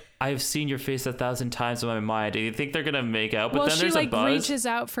Landra's like, I've seen your face 1,000 times in my mind. And you think they're going to make out, but then there's a buzz. Well, she reaches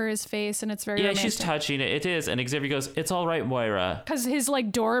out for his face and it's very romantic. She's touching it. It is. And Xavier goes, it's all right, Moira. Because his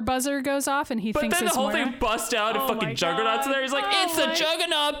like door buzzer goes off and he thinks it's But then the whole Moira. thing busts out and fucking Juggernaut's in there. He's like, it's the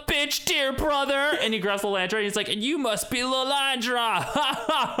Juggernaut, bitch, dear brother. And he grabs Lalandra and he's like, you must be Lalandra.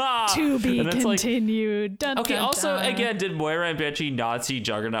 To be continued. Dun, okay, dun, also, dun. again, did Moira and Benji not see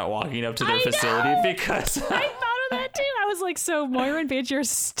Juggernaut walking up to their facility? Because I thought of that too. I was like, so Moira and Benji are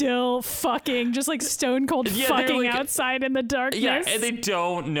still fucking, just like stone cold fucking like, outside in the darkness. Yeah, and they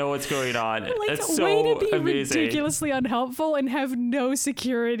don't know what's going on. Like, it's so way to be amazing. Ridiculously unhelpful and have no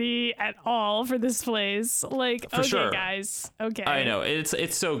security at all for this place. Like, for sure. guys. Okay. I know.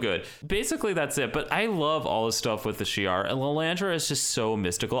 It's so good. Basically, that's it. But I love all the stuff with the Shi'ar. And Lalandra is just so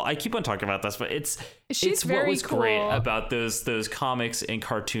mystical. I keep on talking about this, but it's what was cool. great about those comics and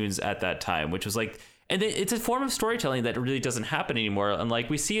cartoons at that time, which was like, and it's a form of storytelling that really doesn't happen anymore. And like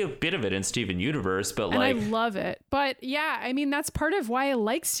we see a bit of it in Steven Universe, but like, and I love it. But yeah, I mean, that's part of why I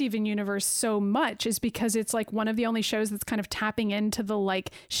like Steven Universe so much, is because it's like one of the only shows that's kind of tapping into the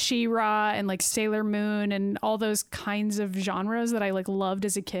like She-Ra and like Sailor Moon and all those kinds of genres that I like loved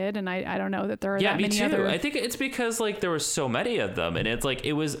as a kid. And I don't know that there are that many other. I think it's because like there were so many of them, and it's like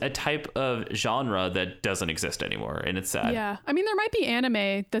it was a type of genre that doesn't exist anymore, and it's sad. Yeah, I mean, there might be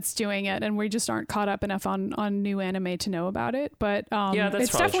anime that's doing it, and we just aren't caught up enough on new anime to know about it. But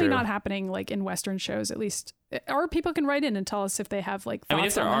it's definitely not happening like in Western shows, at least. Or people can write in and tell us if they have like thoughts. I mean,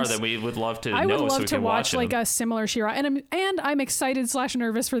 if there are, then we would love to know. I would love to watch like a similar She-Ra, and I'm excited /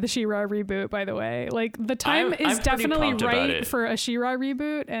 nervous for the She-Ra reboot. By the way, like the time is definitely right for a She-Ra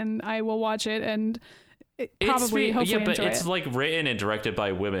reboot, and I will watch it and. Hopefully but it's like written and directed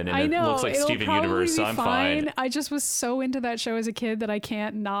by women, and it looks like Steven Universe, so I'm fine. I just was so into that show as a kid that I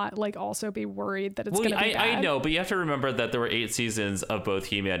can't not like also be worried that it's going to be bad. I know, but you have to remember that there were 8 seasons of both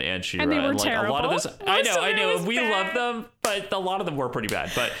He-Man and She-Ra, and they were like terrible. A lot of this, I know, we love them, but a lot of them were pretty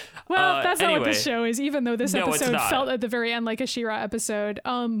bad. But that's not what this show is. Even though this episode felt at the very end like a She-Ra episode,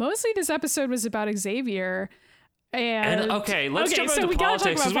 mostly this episode was about Xavier. And okay, let's jump into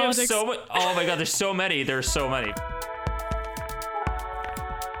politics, because we have so much. Oh my god, there's so many. There's so many.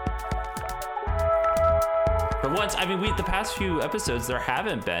 For once, I mean, the past few episodes there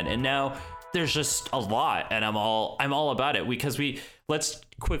haven't been, and now there's just a lot, and I'm all about it, because let's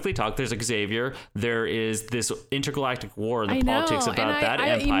quickly talk. There's Xavier. There is this intergalactic war and the politics about that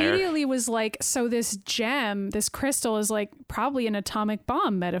empire. I immediately was like, so this gem, this crystal is like probably an atomic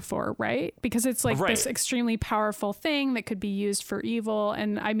bomb metaphor, right? Because it's like this extremely powerful thing that could be used for evil.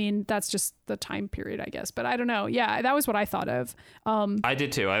 And I mean, that's just the time period, I guess. But I don't know. Yeah, that was what I thought of. I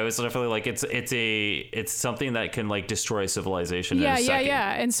did too. I was definitely like, it's something that can like destroy civilization in a second.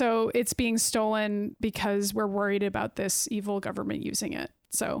 Yeah. And so it's being stolen because we're worried about this evil government using it.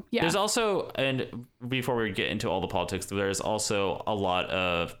 So yeah. There's also, and before we get into all the politics, there's also a lot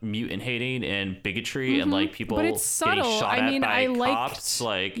of mutant hating and bigotry and like people but it's subtle. getting shot I mean, at by I cops.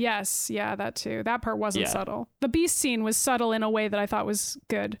 Like yes, yeah, that too. That part wasn't subtle. The beast scene was subtle in a way that I thought was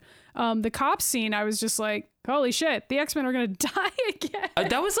good. The cop scene, I was just like, holy shit, the X-Men are gonna die again.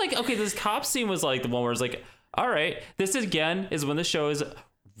 That was like, okay, this cop scene was like the one where it's like, all right, this again is when the show is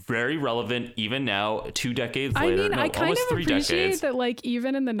very relevant even now, 2 decades later. I mean, I kind of appreciate decades. that, like,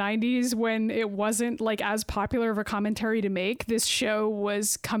 even in the 90s when it wasn't like as popular of a commentary to make, this show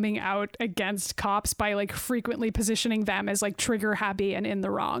was coming out against cops by like frequently positioning them as like trigger happy and in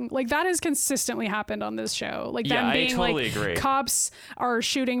the wrong. Like that has consistently happened on this show. Like them being like agree. Cops are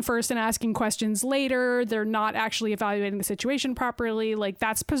shooting first and asking questions later. They're not actually evaluating the situation properly. Like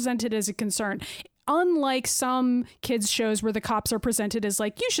that's presented as a concern. Unlike some kids shows where the cops are presented as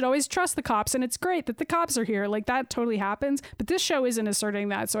like, you should always trust the cops and it's great that the cops are here. Like that totally happens. But this show isn't asserting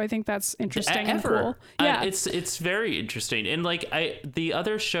that. So I think that's interesting and cool. Yeah, it's very interesting. And like the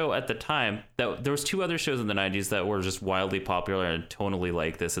other show at the time, that there was 2 other shows in the 90s that were just wildly popular and tonally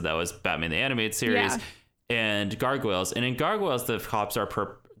like this. And that was Batman the Animated Series and Gargoyles. And in Gargoyles, the cops are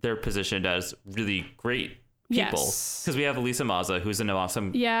they're positioned as really great people, because we have Elisa Maza, who's an awesome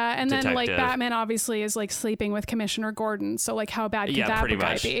and detective. Then like Batman obviously is like sleeping with Commissioner Gordon, so like how bad could that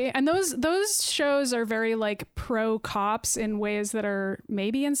guy be? And those shows are very like pro cops in ways that are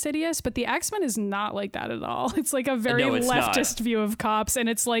maybe insidious, but the X-Men is not like that at all. It's like a very leftist view of cops, and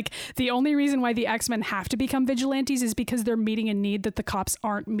it's like the only reason why the X-Men have to become vigilantes is because they're meeting a need that the cops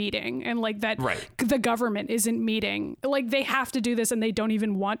aren't meeting, and like that the government isn't meeting. Like they have to do this and they don't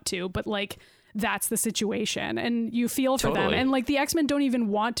even want to, but like that's the situation, and you feel for them. And like the X-Men don't even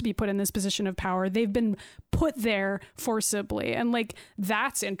want to be put in this position of power. They've been put there forcibly, and like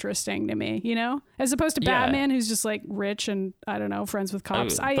that's interesting to me, you know, as opposed to Batman, who's just like rich and I don't know, friends with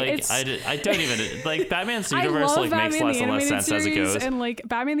cops. I don't even like Batman's universe. Like makes less and less sense as it goes, and like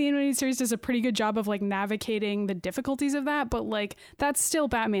Batman the Animated Series does a pretty good job of like navigating the difficulties of that, but like that's still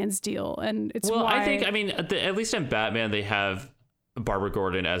Batman's deal, and it's I think at least in Batman they have Barbara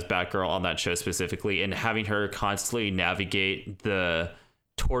Gordon as Batgirl on that show specifically, and having her constantly navigate the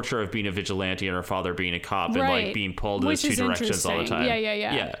torture of being a vigilante and her father being a cop and like being pulled in those 2 directions all the time.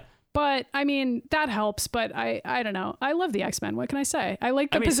 Yeah. But I mean, that helps. But I don't know. I love the X-Men. What can I say? I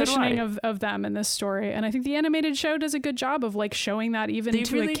like the positioning of them in this story. And I think the animated show does a good job of like showing that even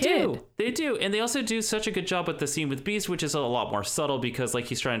to a kid. They do. And they also do such a good job with the scene with Beast, which is a lot more subtle because like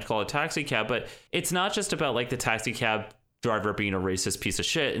he's trying to call a taxi cab, but it's not just about like the taxi cab driver being a racist piece of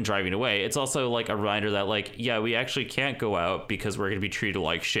shit and driving away. It's also like a reminder that like, we actually can't go out because we're going to be treated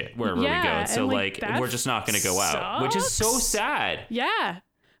like shit wherever we go. And so like we're just not going to go out, which is so sad. Yeah.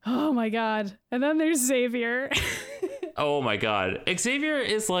 Oh my God. And then there's Xavier. Oh my God. Xavier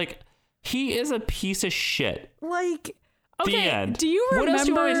is like, he is a piece of shit. Like, okay, the end. Do you remember? What else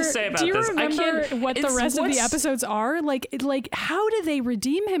do you want me to say about this? Do you remember what the rest of the episodes are? Like, how do they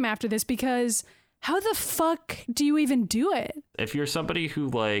redeem him after this? Because how the fuck do you even do it? If you're somebody who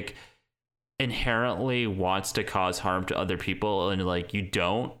like inherently wants to cause harm to other people and like you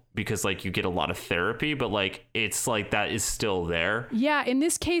don't, because like you get a lot of therapy, but like it's like that is still there. Yeah, in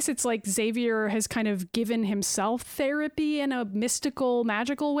this case it's like Xavier has kind of given himself therapy in a mystical,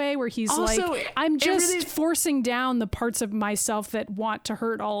 magical way where he's also, like, I'm just forcing down the parts of myself that want to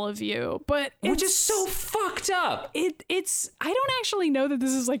hurt all of you. But which is so fucked up. It's I don't actually know that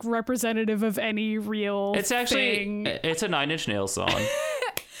this is like representative of any real It's actually thing. It's a 9 Inch Nails song.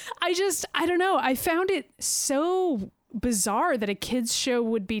 I don't know. I found it so bizarre that a kids show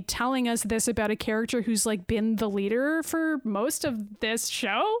would be telling us this about a character who's like been the leader for most of this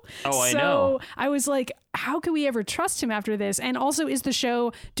show. I know. So I was like, how can we ever trust him after this? And also, is the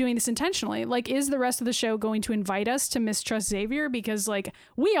show doing this intentionally? Like, is the rest of the show going to invite us to mistrust Xavier? Because like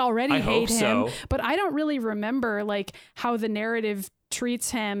we already hate him, but I don't really remember like how the narrative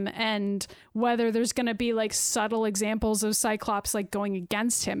treats him and whether there's going to be like subtle examples of Cyclops like going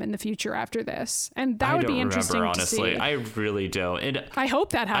against him in the future after this. And that would be interesting to see. I really don't. And I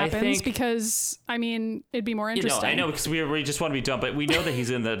hope that happens because I mean, it'd be more interesting. I know because we just want to be done, but we know that he's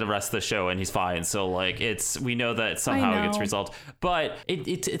in the rest of the show and he's fine. So like we know that somehow it gets resolved, but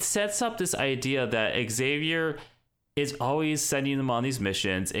it sets up this idea that Xavier is always sending them on these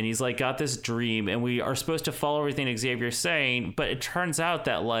missions and he's like got this dream and we are supposed to follow everything Xavier's saying, but it turns out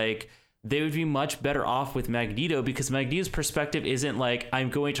that like they would be much better off with Magneto because Magneto's perspective isn't like I'm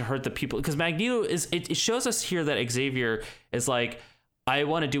going to hurt the people, because Magneto is it shows us here that Xavier is like, I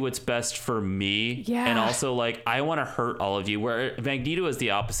want to do what's best for me, and also like I want to hurt all of you, where Magneto is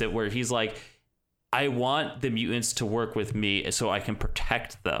the opposite, where he's like, I want the mutants to work with me so I can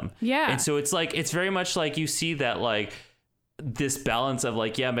protect them. Yeah. And so it's like, it's very much like you see that like this balance of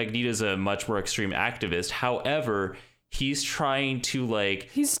like, yeah, Magneto's a much more extreme activist. However, he's trying to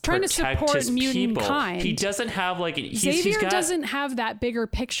support mutant kind. He doesn't have like Xavier doesn't have that bigger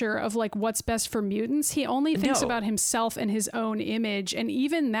picture of like what's best for mutants. He only thinks about himself and his own image. And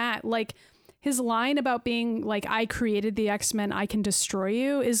even that, like his line about being like, I created the X-Men, I can destroy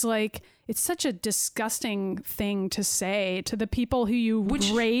you, is like, it's such a disgusting thing to say to the people who you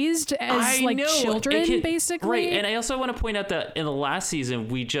raised as children, basically. Right. And I also want to point out that in the last season,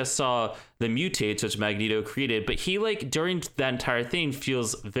 we just saw the mutates, which Magneto created, but he like during that entire thing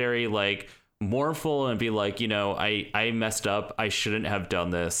feels very like mournful and be like, you know, I messed up. I shouldn't have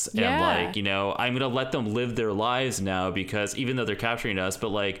done this. Yeah. And like, you know, I'm going to let them live their lives now because even though they're capturing us, but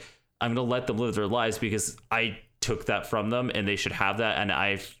like, I'm going to let them live their lives because I took that from them and they should have that. And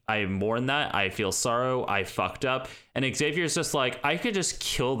I mourn that. I feel sorrow. I fucked up. And Xavier's just like, I could just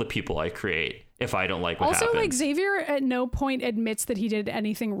kill the people I create if I don't like what happened. Also, like, Xavier at no point admits that he did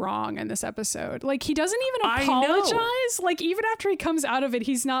anything wrong in this episode. Like, he doesn't even apologize. Like, even after he comes out of it,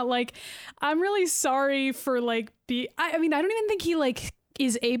 he's not like, I'm really sorry for like I mean, I don't even think he like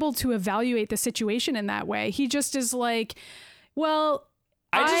is able to evaluate the situation in that way. He just is like, well,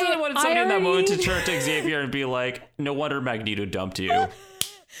 I just really wanted somebody in that moment to turn to Xavier and be like, no wonder Magneto dumped you.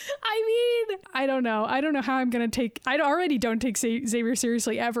 I mean, I don't know how I'm going to take... I already don't take Xavier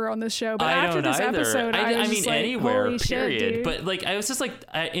seriously ever on this show, but after this episode, I mean, like, anywhere, period. Shit, but like, I was just like,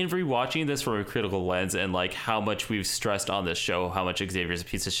 in rewatching this from a critical lens and like how much we've stressed on this show, how much Xavier's a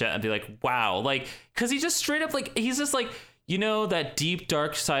piece of shit, I'd be like, wow. Like, because he just straight up, like, he's just like... You know, that deep,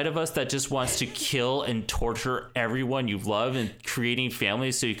 dark side of us that just wants to kill and torture everyone you love and creating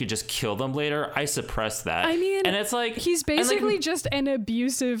families so you could just kill them later. I suppress that. I mean, and it's like... He's basically just an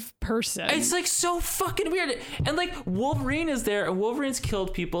abusive person. It's like so fucking weird. And like Wolverine is there and Wolverine's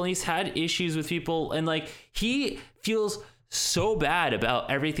killed people and he's had issues with people and like he feels... so bad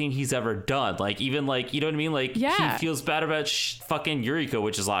about everything he's ever done. Like, even like, you know what I mean? Like, he feels bad about fucking Eureka,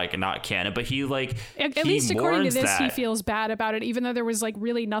 which is like not canon, but he like, at least according to this, he feels bad about it, even though there was like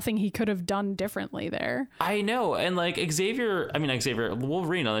really nothing he could have done differently there. I know. And like Xavier,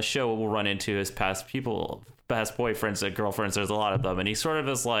 Wolverine on the show will run into his past boyfriends and girlfriends. There's a lot of them. And he sort of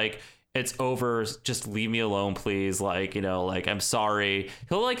is like, it's over, just leave me alone, please. Like, you know, like, I'm sorry.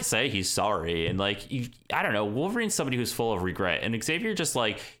 He'll like say he's sorry. And like, I don't know, Wolverine's somebody who's full of regret. And Xavier just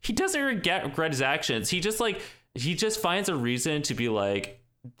like, he doesn't regret his actions. He just finds a reason to be like,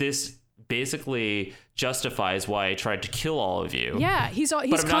 this basically justifies why I tried to kill all of you. Yeah, he's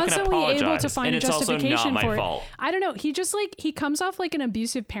constantly able to find a justification for it. I don't know. He just like, he comes off like an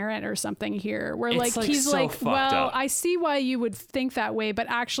abusive parent or something here, where like he's so like, well, I see why you would think that way, but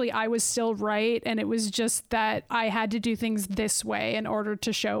actually I was still right, and it was just that I had to do things this way in order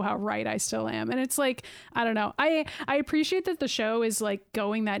to show how right I still am. And it's like, I don't know. I appreciate that the show is like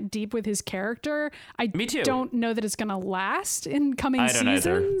going that deep with his character. Me too. Don't know that it's gonna last in coming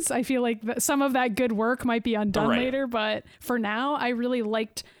seasons. I feel like some of that good work might be undone later, but for now I really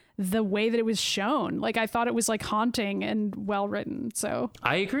liked the way that it was shown. Like, I thought it was like haunting and well written. So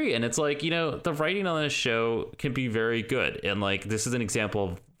I agree. And it's like, you know, the writing on this show can be very good, and like this is an example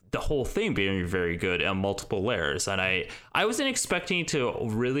of the whole thing being very good on multiple layers. And I wasn't expecting to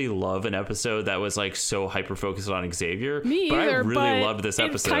really love an episode that was like so hyper focused on Xavier. Me either, I really loved this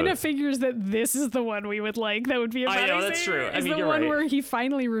episode. It kind of figures that this is the one we would like. That would be about Xavier. I know, that's true. I mean, the one where he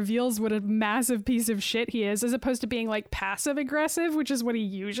finally reveals what a massive piece of shit he is, as opposed to being like passive aggressive, which is what he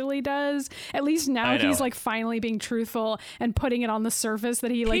usually does. At least now he's like finally being truthful and putting it on the surface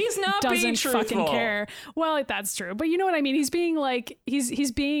that he like doesn't fucking care. Well, that's true. But you know what I mean? He's being like,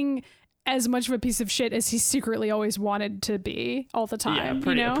 he's being as much of a piece of shit as he secretly always wanted to be all the time.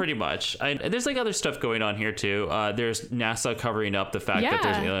 Yeah, pretty much. There's like other stuff going on here too. There's NASA covering up the fact that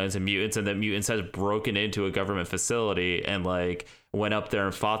there's aliens and mutants, and that mutants has broken into a government facility and like went up there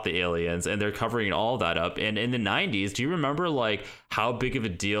and fought the aliens, and they're covering all that up. And in the 90s, do you remember like how big of a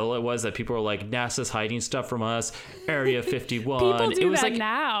deal it was that people were like, NASA's hiding stuff from us, Area 51? People do it was that like,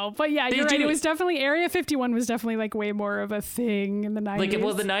 now, but yeah, you're right. It was definitely, Area 51 was definitely like way more of a thing in the 90s. Like,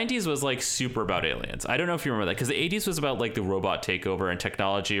 well, the 90s was like super about aliens. I don't know if you remember that, because the 80s was about like the robot takeover and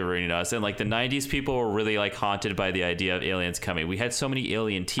technology ruining us, and like the 90s people were really like haunted by the idea of aliens coming. We had so many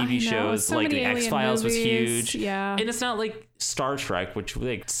alien TV shows, like the X-Files was huge. Yeah, and it's not like Star Trek, which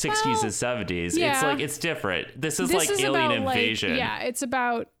like 60s and 70s. Yeah. It's like, it's different. This is like alien invasion. Like, it's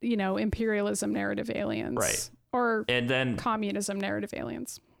about, you know, imperialism narrative aliens. Right. Or and then communism narrative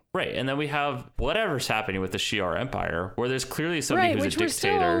aliens. Right, and then we have whatever's happening with the Shi'ar Empire, where there's clearly somebody who's a dictator. Which we're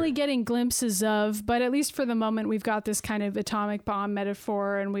still only getting glimpses of, but at least for the moment, we've got this kind of atomic bomb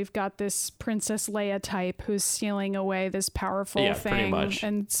metaphor, and we've got this Princess Leia type who's stealing away this powerful thing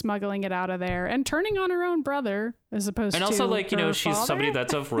and smuggling it out of there, and turning on her own brother as opposed to and also, like, you know, she's father? Somebody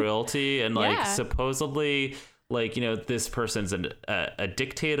that's of royalty, and like supposedly, like, you know, this person's a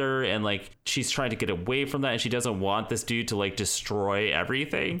dictator, and like she's trying to get away from that, and she doesn't want this dude to like destroy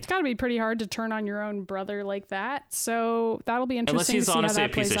everything. It's got to be pretty hard to turn on your own brother like that. So that'll be interesting. Unless he's to see honestly how a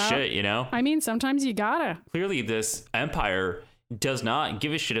that piece of plays out. shit, you know? I mean, sometimes you gotta. Clearly, this empire does not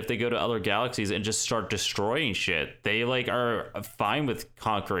give a shit if they go to other galaxies and just start destroying shit. They like are fine with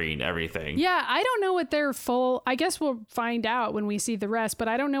conquering everything. Yeah, I don't know what their I guess we'll find out when we see the rest, but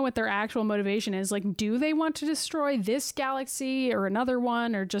I don't know what their actual motivation is. Like, do they want to destroy this galaxy or another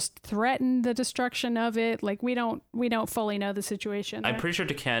one, or just threaten the destruction of it? Like, we don't fully know the situation there. I'm pretty sure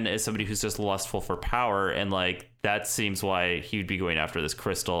D'Ken is somebody who's just lustful for power, and like that seems why he would be going after this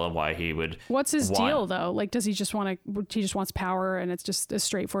crystal, and why he would. What's his deal though? Like, does he just wants power, and it's just as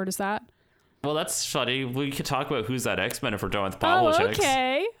straightforward as that? Well, that's funny. We could talk about who's that X-Men if we're done with politics. Oh,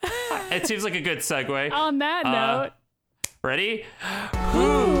 okay. It seems like a good segue. On that note. Ready?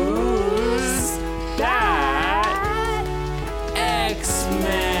 Who's that X-Men?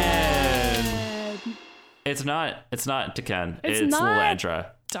 It's not D'Ken. It's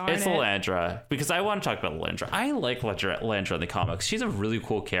Lilandra. It's Lilandra, because I want to talk about Lilandra. I like Lilandra in the comics. She's a really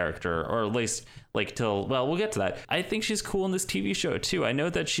cool character, or at least like we'll get to that. I think she's cool in this TV show too. I know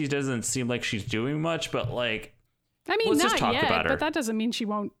that she doesn't seem like she's doing much, but like, I mean, let's not just talk yet, about her. But that doesn't mean she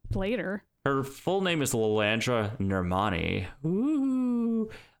won't later. Her full name is Lilandra Nirmani. Ooh.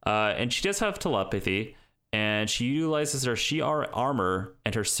 And she does have telepathy, and she utilizes her Shi'ar armor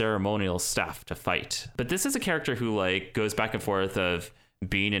and her ceremonial staff to fight. But this is a character who like goes back and forth of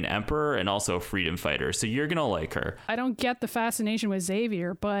being an emperor and also a freedom fighter, so you're gonna like her. I don't get the fascination with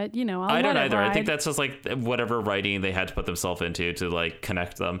Xavier, but you know, I don't either. Ride. I think that's just like whatever writing they had to put themselves into to like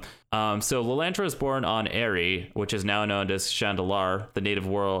connect them. So Lilandra was born on Eri, which is now known as Chandalar, the native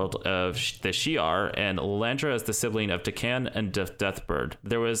world of the Shi'ar, and Lilandra is the sibling of D'Ken and Deathbird.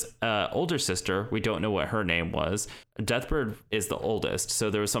 There was an older sister. We don't know what her name was. Deathbird is the oldest, so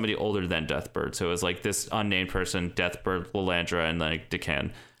there was somebody older than Deathbird. So it was like this unnamed person, Deathbird, Lilandra, and like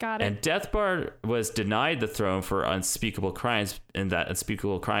D'Ken. Got it. And Deathbird was denied the throne for unspeakable crimes, and that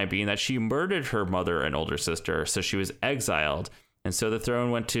unspeakable crime being that she murdered her mother and older sister, so she was exiled. And so the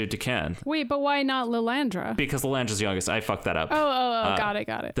throne went to D'Ken. Wait, but why not Lilandra? Because Lilandra's youngest. I fucked that up. Oh, got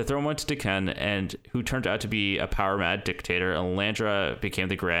it. The throne went to D'Ken, and who turned out to be a power-mad dictator, and Lilandra became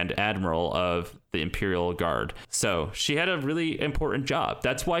the Grand Admiral of the Imperial Guard. So she had a really important job.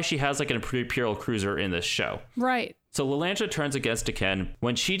 That's why she has like an Imperial cruiser in this show. Right. So Lilandra turns against D'Ken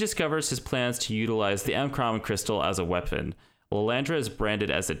when she discovers his plans to utilize the M'Kraan crystal as a weapon. Lilandra is branded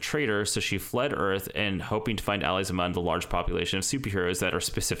as a traitor, so she fled Earth and hoping to find allies among the large population of superheroes that are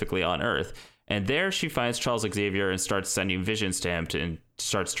specifically on Earth. And there she finds Charles Xavier and starts sending visions to him and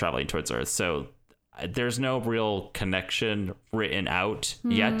starts traveling towards Earth. So there's no real connection written out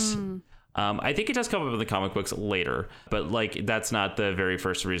yet. I think it does come up in the comic books later, but like that's not the very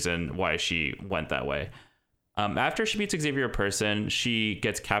first reason why she went that way. After she meets Xavier in person, she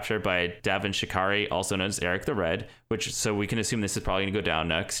gets captured by Davin Shikari, also known as Eric the Red, so we can assume this is probably going to go down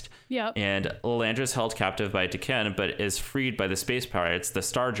next. Yep. And Lilandra is held captive by D'Ken, but is freed by the space pirates, the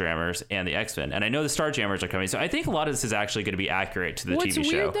Starjammers, and the X-Men. And I know the Starjammers are coming, so I think a lot of this is actually going to be accurate to the TV show.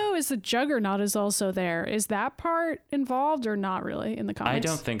 What's weird, though, is the Juggernaut is also there. Is that part involved or not really in the comics? I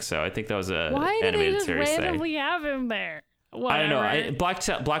don't think so. I think that was a Why animated series thing. Why did they just randomly have him there? Whatever. I don't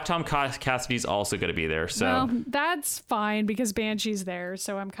know. Black Tom Cassidy's also going to be there. So well, that's fine because Banshee's there.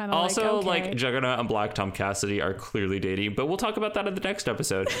 So I'm kind of also okay. Like Juggernaut and Black Tom Cassidy are clearly dating, but we'll talk about that in the next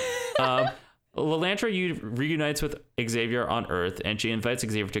episode. Lilandra reunites with Xavier on Earth, and she invites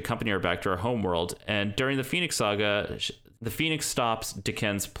Xavier to accompany her back to her homeworld. And during the Phoenix Saga, the Phoenix stops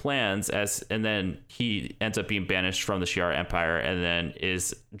D'Ken's plans and then he ends up being banished from the Shi'ar Empire and then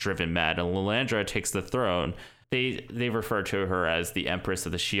is driven mad. And Lilandra takes the throne. They refer to her as the Empress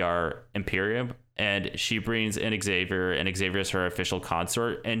of the Shi'ar Imperium, and she brings in Xavier, and Xavier is her official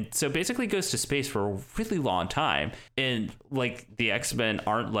consort, and so basically goes to space for a really long time. And like the X-Men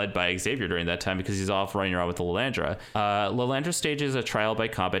aren't led by Xavier during that time because he's off running around with Lilandra. Lilandra stages a trial by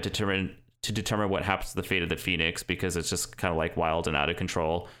combat to determine what happens to the fate of the Phoenix, because it's just kind of like wild and out of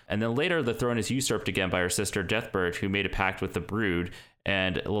control. And then later the throne is usurped again by her sister Deathbird, who made a pact with the Brood,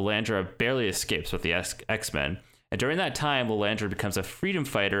 and Lilandra barely escapes with the X-Men. And during that time, Lilandra becomes a freedom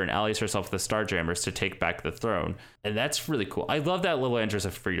fighter and allies herself with the Starjammers to take back the throne. And that's really cool. I love that Lilandra's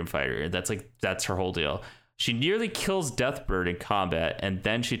a freedom fighter. That's her whole deal. She nearly kills Deathbird in combat, and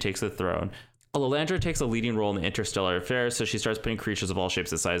then she takes the throne. Lilandra takes a leading role in the interstellar affairs, so she starts putting creatures of all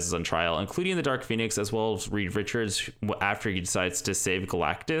shapes and sizes on trial, including the Dark Phoenix, as well as Reed Richards after he decides to save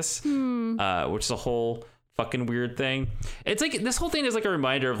Galactus, which is a whole fucking weird thing. It's like this whole thing is like a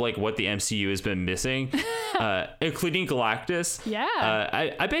reminder of like what the MCU has been missing, including Galactus. Yeah,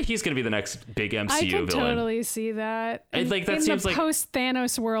 I bet he's gonna be the next big MCU I could villain. Totally see that. That in seems the like post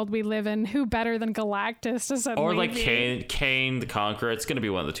Thanos world we live in, who better than Galactus to suddenly or like Kane the Conqueror. It's gonna be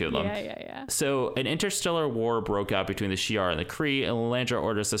one of the two of them. Yeah. So an interstellar war broke out between the Shi'ar and the Kree, and Lilandra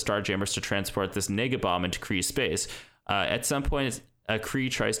orders the Starjammers to transport this negabomb into Kree space. At some point, a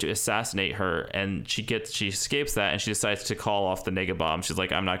Kree tries to assassinate her, and she escapes that, and she decides to call off the negabomb. She's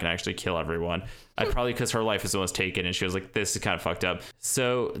like, I'm not gonna actually kill everyone. Probably because her life is almost taken, and she was like, this is kind of fucked up.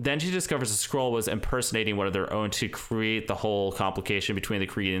 So then she discovers a Skrull was impersonating one of their own to create the whole complication between the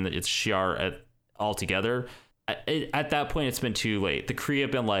Kree and its Shi'ar altogether. At that point, it's been too late. The Kree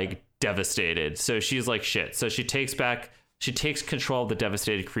have been like devastated, so she's like, shit. So she takes control of the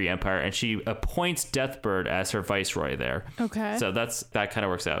devastated Kree Empire, and she appoints Deathbird as her viceroy there. Okay. So that kind of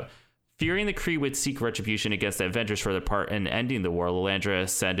works out. Fearing the Kree would seek retribution against the Avengers for their part in ending the war, Lilandra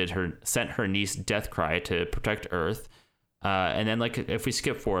sent her niece Deathcry to protect Earth. And then, like, if we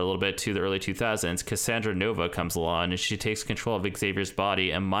skip forward a little bit to the early 2000s, Cassandra Nova comes along, and she takes control of Xavier's body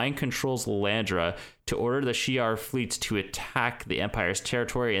and mind controls Lilandra to order the Shi'ar fleets to attack the Empire's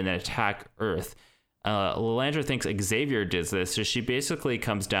territory and then attack Earth. Lilandra thinks Xavier did this, so she basically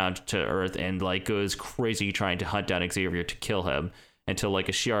comes down to Earth and like goes crazy trying to hunt down Xavier to kill him until like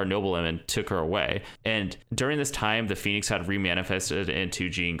a Shi'ar nobleman took her away. And during this time, the Phoenix had remanifested into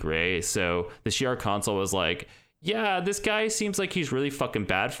Jean Grey, so the Shi'ar Council was like, yeah, this guy seems like he's really fucking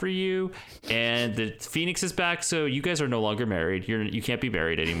bad for you, and the Phoenix is back, so you guys are no longer married. You can't be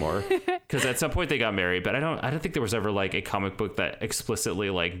married anymore. Because at some point they got married, but I don't think there was ever like a comic book that explicitly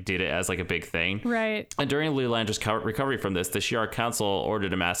like did it as like a big thing. Right. And during Lilandra's recovery from this, the Shi'ar Council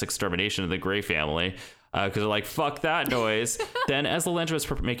ordered a mass extermination of the Grey family. Because they're like, fuck that noise. Then, as Lilandra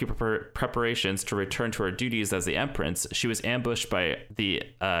was making preparations to return to her duties as the Empress, she was ambushed by the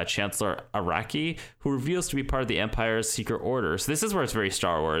Chancellor Araki, who reveals to be part of the Empire's secret order. So this is where it's very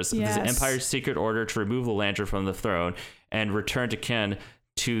Star Wars. Yes. This Empire's secret order to remove Lilandra from the throne and return to Ken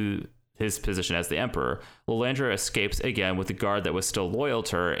to his position as the Emperor. Lilandra escapes again with the guard that was still loyal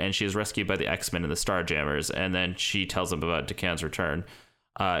to her, and she is rescued by the X-Men and the Starjammers, and then she tells them about Decan's return.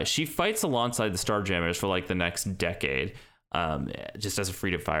 She fights alongside the Starjammers for like the next decade, just as a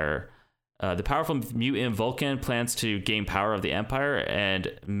freedom fighter. The powerful mutant Vulcan plans to gain power of the Empire,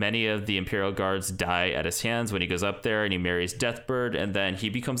 and many of the Imperial Guards die at his hands when he goes up there, and he marries Deathbird, and then he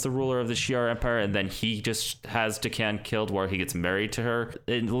becomes the ruler of the Shi'ar Empire, and then he just has Decan killed while he gets married to her.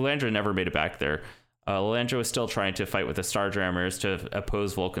 And Lilandra never made it back there. Lilandra was still trying to fight with the Starjammers to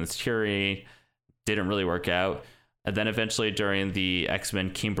oppose Vulcan's tyranny. Didn't really work out. And then eventually during the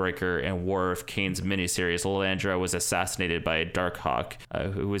X-Men Kingmaker and War of Kane's miniseries, Lilandra was assassinated by Darkhawk,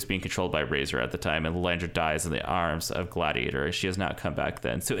 who was being controlled by Razor at the time, and Lilandra dies in the arms of Gladiator. She has not come back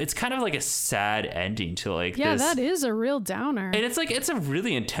then. So it's kind of like a sad ending to like this. Yeah, that is a real downer. And it's like, it's a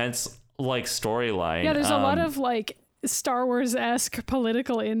really intense like storyline. Yeah, there's a lot of like Star Wars-esque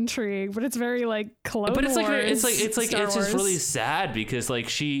political intrigue, but it's very like Clone Wars. But it's just really sad because like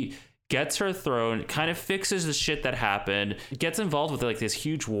she gets her throne, kind of fixes the shit that happened, gets involved with like this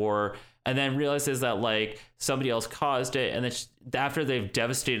huge war, and then realizes that like somebody else caused it. And then after they've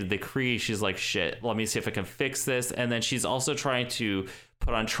devastated the Kree, she's like, shit, let me see if I can fix this. And then she's also trying to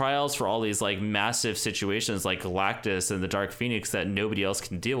put on trials for all these like massive situations like Galactus and the Dark Phoenix that nobody else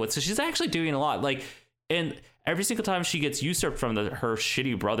can deal with. So she's actually doing a lot. Like, and every single time she gets usurped from her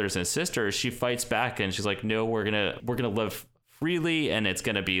shitty brothers and sisters, she fights back and she's like, no, we're gonna live freely, and it's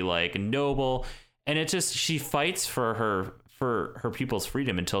gonna be like noble. And it just, she fights for her people's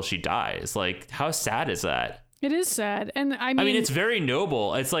freedom until she dies. Like, how sad is that? It is sad. And I mean it's very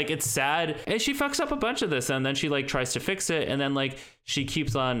noble. It's like, it's sad, and she fucks up a bunch of this, and then she like tries to fix it, and then like she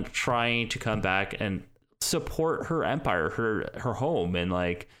keeps on trying to come back and support her empire, her home, and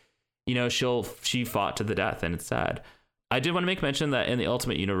like, you know, she fought to the death, and it's sad. I did want to make mention that in the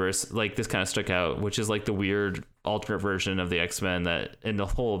Ultimate Universe, like this kind of stuck out, which is like the weird alternate version of the X-Men that in the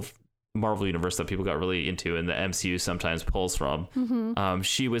whole Marvel universe that people got really into and the MCU sometimes pulls from. Mm-hmm.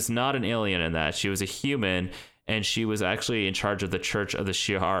 She was not an alien in that. She was a human, and she was actually in charge of the Church of the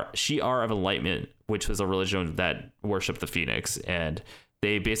Shi'ar of Enlightenment, which was a religion that worshipped the Phoenix. And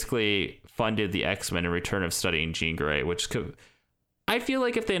they basically funded the X-Men in return of studying Jean Grey, which I feel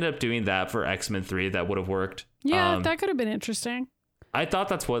like if they ended up doing that for X-Men 3, that would have worked. Yeah, that could have been interesting. I thought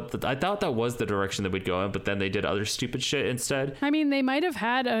that was the direction that we'd go in, but then they did other stupid shit instead. I mean, they might have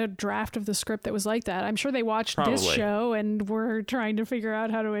had a draft of the script that was like that. I'm sure they watched this show and were trying to figure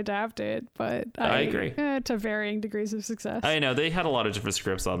out how to adapt it, but I agree. To varying degrees of success. I know, they had a lot of different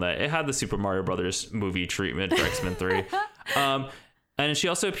scripts on that. It had the Super Mario Brothers movie treatment for X-Men 3. And she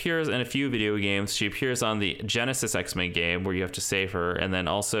also appears in a few video games. She appears on the Genesis X-Men game where you have to save her. And then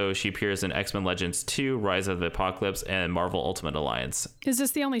also she appears in X-Men Legends 2, Rise of the Apocalypse, and Marvel Ultimate Alliance. Is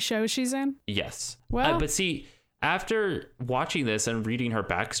this the only show she's in? Yes. Well, but see, after watching this and reading her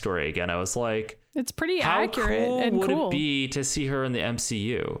backstory again, I was like, it's pretty accurate and cool. How cool would it be to see her in the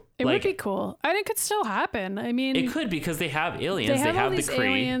MCU? It would be cool. And it could still happen. I mean, it could, because they have aliens. They have the Kree.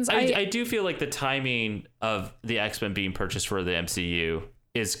 Aliens. I do feel like the timing of the X-Men being purchased for the MCU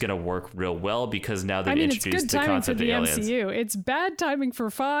is going to work real well, because now they've introduced the concept of aliens. MCU. It's bad timing for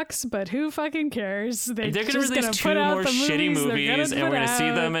Fox, but who fucking cares? They're going to release 2 more shitty movies, and we're going to see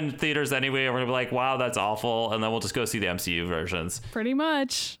them in theaters anyway, and we're going to be like, wow, that's awful, and then we'll just go see the MCU versions. Pretty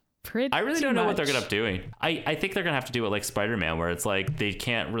much. I really don't know what they're going to up doing. I think they're going to have to do it like Spider-Man, where it's like they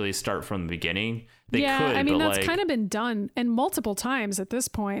can't really start from the beginning. They could, I mean, that's kind of been done and multiple times at this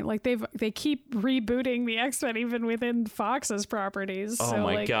point. Like they keep rebooting the X-Men even within Fox's properties. Oh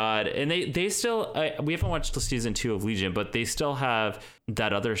my God. And they still, we haven't watched season 2 of Legion, but they still have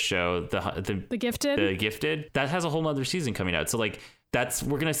that other show, the Gifted. The Gifted that has a whole nother season coming out. So like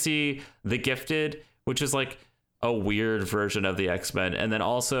we're going to see The Gifted, which is like a weird version of the X-Men, and then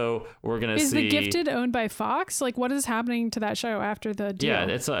also we're gonna see. Is The Gifted owned by Fox? Like, what is happening to that show after the deal? Yeah,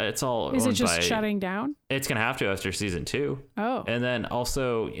 it's all. Is it just shutting down? It's gonna have to after season 2. Oh, and then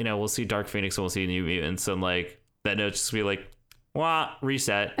also, we'll see Dark Phoenix and we'll see New Mutants, and like that note's just be like,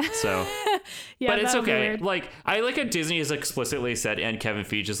 reset. So, yeah, but it's okay. Like, I like how Disney has explicitly said, and Kevin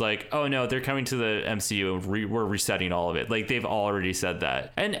Feige is like, oh no, they're coming to the MCU and we're resetting all of it. Like, they've already said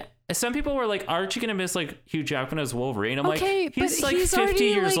that. And some people were like, aren't you gonna miss like Hugh Jackman as Wolverine? I'm like, he's like 50 already,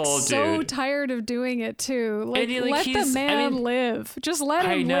 years like, old, so dude. tired of doing it too. Like, let the man live. Just let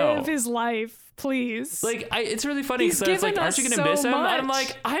him live his life. Please. Like, it's really funny because it's like, aren't you gonna miss him? And I'm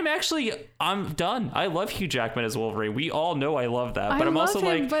like, I'm done. I love Hugh Jackman as Wolverine. We all know I love that, but I'm also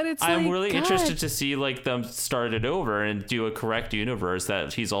like, I'm really interested to see like them start it over and do a correct universe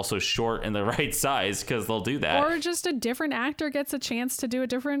that he's also short and the right size, because they'll do that. Or just a different actor gets a chance to do a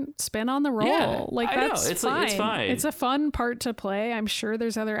different spin on the role. Yeah, like, that's fine. It's fine. It's a fun part to play. I'm sure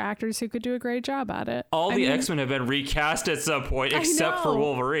there's other actors who could do a great job at it. All the X-Men have been recast at some point, except for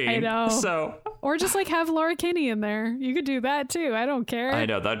Wolverine. I know. So. Or just like have Laura Kinney in there. You could do that too. I don't care. I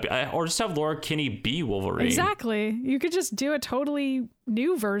know that'd be, or just have Laura Kinney be Wolverine. Exactly. You could just do a totally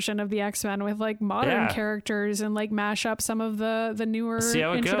new version of the X-Men with like modern characters and like mash up some of the newer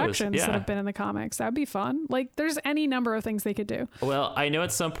introductions that have been in the comics. That'd be fun. Like, there's any number of things they could do. Well, I know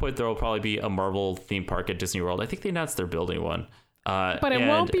at some point there will probably be a Marvel theme park at Disney World. I think they announced they're building one. But it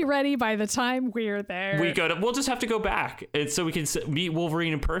won't be ready by the time we're there. We'll just have to go back, and so we can meet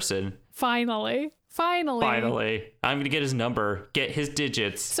Wolverine in person. Finally. I'm gonna get his number, get his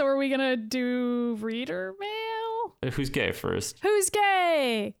digits. So are we gonna do reader mail? Who's gay first? Who's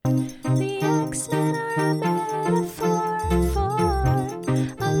gay? The X-Men are a metaphor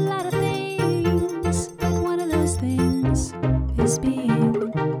for a lot of things, but one of those things is being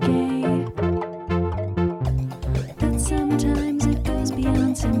gay. But sometimes it goes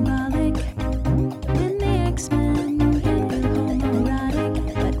beyond symbolic. In the X-Men, you hit with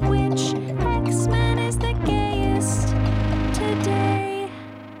homoerotic. But which X-Men is the gayest today?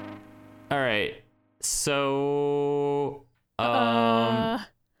 All right, so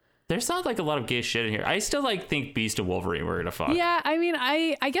there's not like a lot of gay shit in here. I still like think Beast and Wolverine were gonna fuck. Yeah, I mean,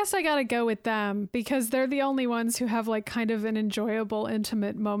 I guess I gotta go with them because they're the only ones who have like kind of an enjoyable,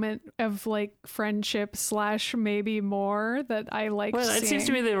 intimate moment of like friendship / maybe more that I like. Well, it seems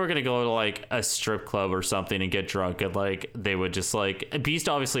to me they were gonna go to like a strip club or something and get drunk, and like they would just like, Beast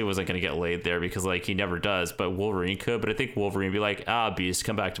obviously wasn't gonna get laid there because like he never does, but Wolverine could. But I think Wolverine would be like, Beast,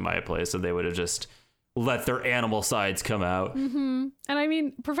 come back to my place, and they would have just let their animal sides come out. Mm-hmm. And I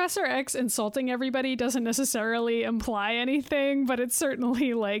mean, Professor X insulting everybody doesn't necessarily imply anything, but it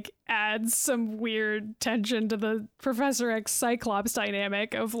certainly like adds some weird tension to the Professor X Cyclops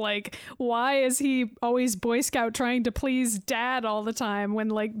dynamic of like, why is he always Boy Scout trying to please Dad all the time when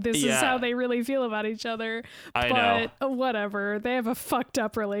like this is how they really feel about each other? But whatever, they have a fucked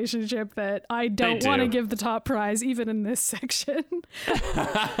up relationship that I don't want to give the top prize even in this section.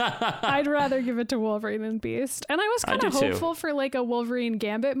 I'd rather give it to Wolverine than Beast. And I was kind of hopeful for like a we'll Wolverine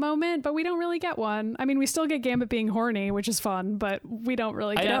Gambit moment, but we don't really get one. I mean, we still get Gambit being horny, which is fun, but we don't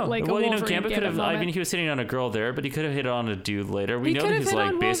really get like a Wolverine Gambit could have. moment. I mean, he was hitting on a girl there, but he could have hit on a dude later. We know he's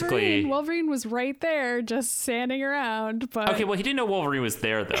like basically. Wolverine was right there, just standing around. But okay, well, he didn't know Wolverine was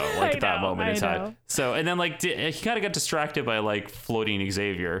there though, like at that moment in time. So, and then like he kind of got distracted by like floating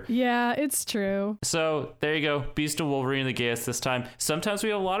Xavier. Yeah, it's true. So there you go, Beast and Wolverine the gayest this time. Sometimes we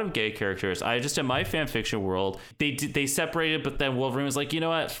have a lot of gay characters. I just in my fan fiction world, they separated, but then Wolverine was like, you know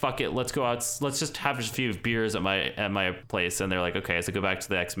what, fuck it, let's go out, let's just have a few beers at my place, and they're like, okay, so go back to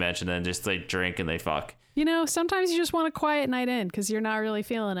the X-Mansion and then just like drink and they fuck. You know, sometimes you just want a quiet night in because you're not really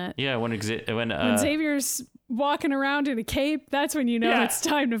feeling it. Yeah, when Xavier's walking around in a cape, that's when you know it's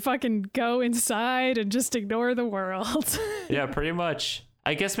time to fucking go inside and just ignore the world. Yeah, pretty much.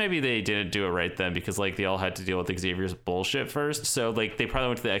 I guess maybe they didn't do it right then because like they all had to deal with Xavier's bullshit first. So like they probably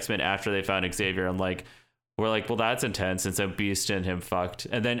went to the X-Men after they found Xavier and like we're like, well, that's intense. And so Beast and him fucked.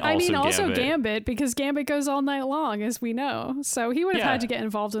 And then also Gambit, because Gambit goes all night long, as we know. So he would have had to get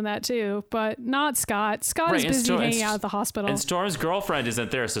involved in that too, but not Scott. Scott is busy hanging out at the hospital. And Storm's girlfriend isn't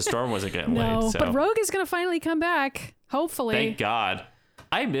there, so Storm wasn't getting laid. So. But Rogue is going to finally come back, hopefully. Thank God.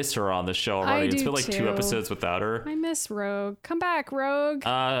 I miss her on the show already. It's been like 2 episodes without her. I miss Rogue. Come back, Rogue.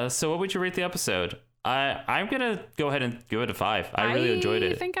 So what would you rate the episode? I'm going to go ahead and give it a 5. I really enjoyed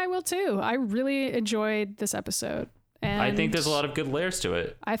it. I think I will too. I really enjoyed this episode. And I think there's a lot of good layers to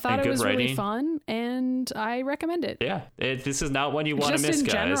it. I thought it was really fun and I recommend it. Yeah. This is not one you want to miss, guys. Just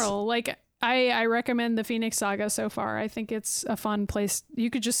in general, like I recommend the Phoenix Saga so far. I think it's a fun place.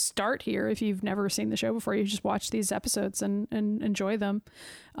 You could just start here if you've never seen the show before. You just watch these episodes and enjoy them.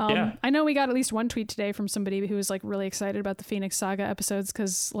 I know we got at least one tweet today from somebody who was like really excited about the Phoenix Saga episodes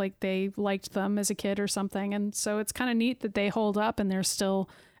because like they liked them as a kid or something. And so it's kind of neat that they hold up and they're still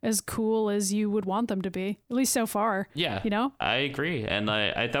as cool as you would want them to be, at least so far. Yeah, you know, I agree, and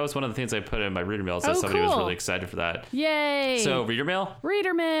I that was one of the things I put in my reader mail. So somebody was really excited for that. Yay! So reader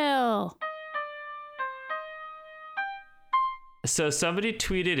mail. So somebody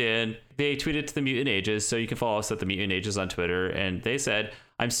tweeted in. They tweeted to the Mutant Ages, so you can follow us at the Mutant Ages on Twitter, and they said,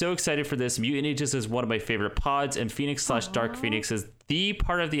 "I'm so excited for this. Mutant Ages is one of my favorite pods, and Phoenix/Dark Phoenix is the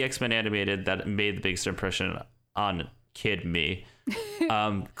part of the X-Men animated that made the biggest impression on kid me."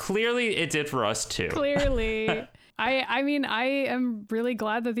 Clearly it did for us too. Clearly. I mean, I am really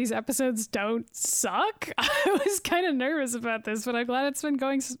glad that these episodes don't suck. I was kind of nervous about this, but I'm glad it's been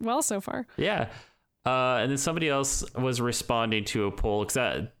going well so far. Yeah. And then somebody else was responding to a poll,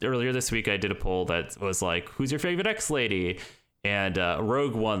 because earlier this week I did a poll that was like, who's your favorite X-Lady? And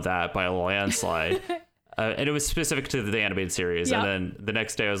Rogue won that by a landslide. And it was specific to the animated series. Yep. And then the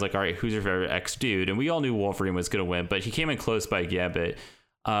next day I was like, all right, who's your favorite X-Dude? And we all knew Wolverine was going to win, but he came in close by Gambit.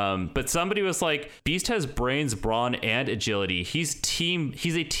 But somebody was like, Beast has brains, brawn, and agility. He's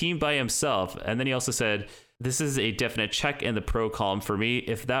a team by himself. And then he also said, this is a definite check in the pro column for me.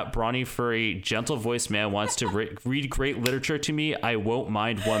 If that brawny, furry, gentle voiced man wants to read great literature to me, I won't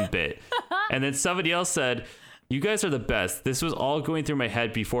mind one bit. And then somebody else said, you guys are the best. This was all going through my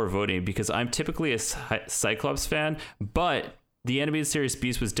head before voting because I'm typically a Cyclops fan, but the animated series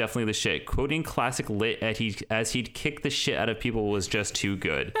Beast was definitely the shit. Quoting classic lit as he'd kick the shit out of people was just too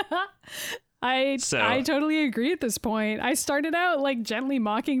good. I totally agree at this point. I started out like gently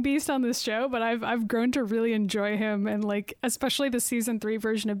mocking Beast on this show, but I've grown to really enjoy him, and like especially the season 3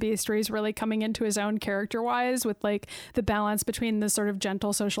 version of Beast where he's really coming into his own character wise with like the balance between the sort of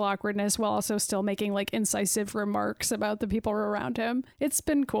gentle social awkwardness while also still making like incisive remarks about the people around him. It's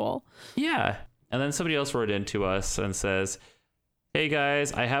been cool. Yeah. And then somebody else wrote into us and says, hey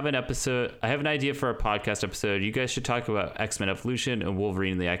guys, I have an idea for a podcast episode. You guys should talk about X-Men Evolution and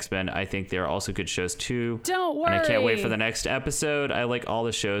Wolverine and the X-Men. I think they're also good shows too. Don't worry. And I can't wait for the next episode. I like all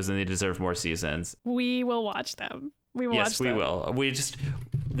the shows and they deserve more seasons. We will watch them. We will watch them. Yes, we will.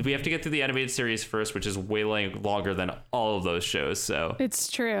 We have to get through the animated series first, which is way longer than all of those shows. So it's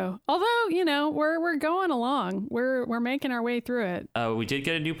true. Although, you know, we're going along. We're making our way through it. We did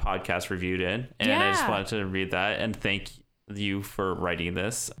get a new podcast reviewed in, and I just wanted to read that and thank you for writing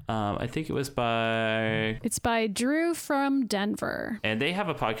this. I think it's by Drew from Denver, and they have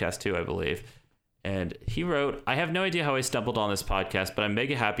a podcast too, I believe. And he wrote, I have no idea how I stumbled on this podcast, but I'm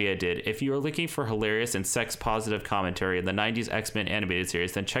mega happy I did. If you are looking for hilarious and sex-positive commentary in the 90s X-Men animated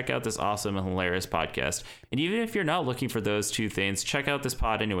series, then check out this awesome and hilarious podcast. And even if you're not looking for those two things, check out this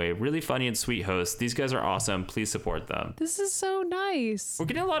pod anyway. Really funny and sweet hosts. These guys are awesome. Please support them. This is so nice. We're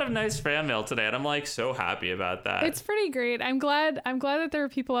getting a lot of nice fan mail today, and I'm like so happy about that. It's pretty great. I'm glad that there are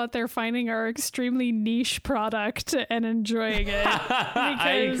people out there finding our extremely niche product and enjoying it.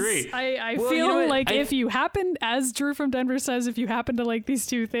 I agree. I feel like, if you happen, as Drew from Denver says, if you happen to like these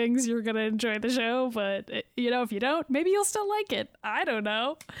two things, you're going to enjoy the show. But, if you don't, maybe you'll still like it. I don't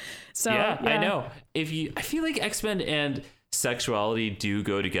know. So, yeah. I know. I feel like X-Men and sexuality do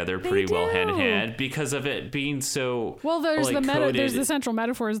go together pretty well hand in hand because of it being so there's there's the central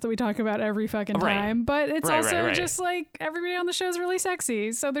metaphors that we talk about every fucking time, but it's also just like everybody on the show is really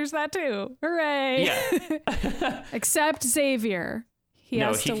sexy, so there's that too. Hooray. Yeah. Except Xavier. He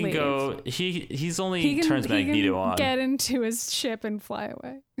can leave. Go he's only turns Magneto on, get into his ship and fly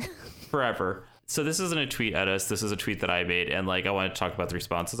away forever. So this isn't a tweet at us, this is a tweet that I made, and like I want to talk about the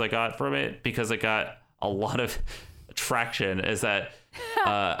responses I got from it because I got a lot of traction. Is that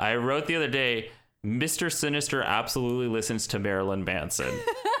I wrote the other day, Mr. Sinister absolutely listens to Marilyn Manson.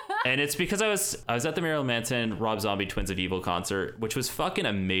 And it's because I was at the Marilyn Manson Rob Zombie Twins of Evil concert, which was fucking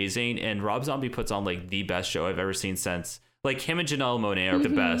amazing, and Rob Zombie puts on like the best show I've ever seen since. Like him and Janelle Monáe are the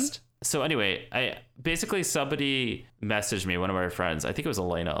best. So anyway, somebody messaged me, one of my friends, I think it was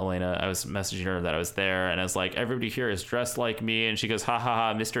Elena, I was messaging her that I was there, and I was like, everybody here is dressed like me, and she goes, ha ha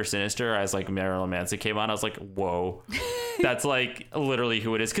ha, Mr. Sinister. I was like, Marilyn Manson came on, I was like, whoa. That's like literally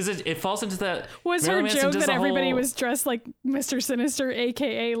who it is, because it falls into that. Was Marilyn her Manson joke that everybody was dressed like Mr. Sinister,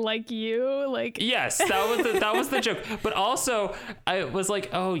 aka like you? Like, yes, that was the joke. But also I was like,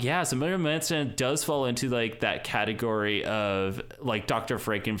 oh yeah, so Marilyn Manson does fall into like that category of like Dr.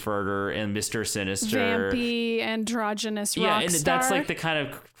 Frankenfurter and Mr. Sinister, vampy, androgynous rock and star. that's like the kind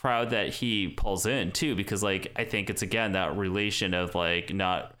of crowd that he pulls in too, because like I think it's again that relation of like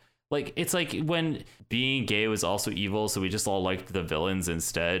not. Like, it's like when being gay was also evil, so we just all liked the villains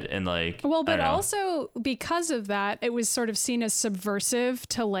instead. And like, well, but also because of that, it was sort of seen as subversive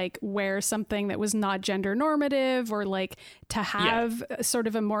to like wear something that was not gender normative, or like to have sort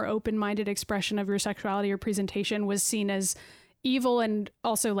of a more open-minded expression of your sexuality or presentation was seen as evil and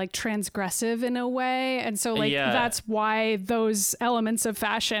also like transgressive in a way. And so like that's why those elements of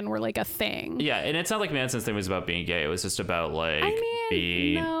fashion were like a thing. Yeah, and it's not like Manson's thing was about being gay. It was just about like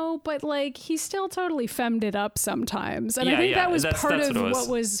no, but like he still totally femmed it up sometimes. And I think that was part of what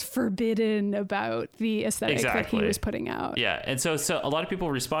was forbidden about the aesthetic that he was putting out. Yeah, and so a lot of people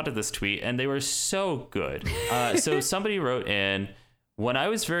responded to this tweet and they were so good. So somebody wrote in, when I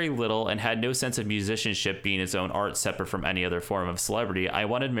was very little and had no sense of musicianship being its own art separate from any other form of celebrity, I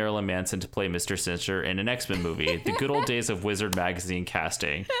wanted Marilyn Manson to play Mr. Sinister in an X-Men movie, the good old days of Wizard magazine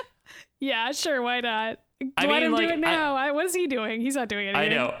casting. Yeah, sure, why not? Let him do it now. What is he doing? He's not doing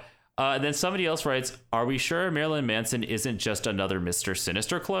anything. I know. And then somebody else writes, are we sure Marilyn Manson isn't just another Mr.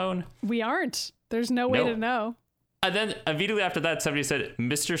 Sinister clone? We aren't. There's no way to know. And then immediately after that, somebody said,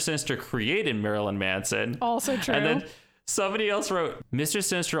 Mr. Sinister created Marilyn Manson. Also true. And then somebody else wrote, Mr.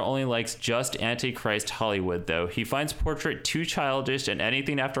 Sinister only likes just Antichrist Hollywood, though. He finds Portrait too childish and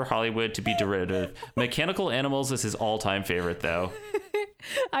anything after Hollywood to be derivative. Mechanical Animals is his all-time favorite, though.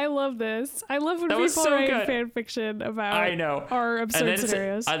 I love this. I love when people write fan fiction about our absurd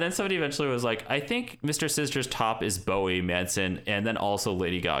scenarios. And then somebody eventually was like, I think Mr. Sinister's top is Bowie, Manson, and then also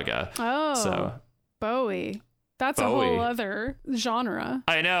Lady Gaga. Oh, so Bowie. That's a whole other genre.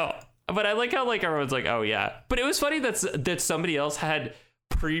 I know. But I like how like everyone's like, oh yeah. But it was funny that somebody else had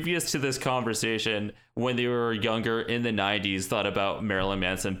previous to this conversation when they were younger in the 90s thought about Marilyn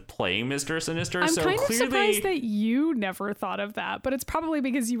Manson playing Mr. Sinister. I'm kind of surprised that you never thought of that, but it's probably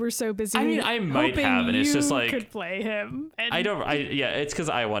because you were so busy. I mean, I might have, and it's just like could play him. And it's because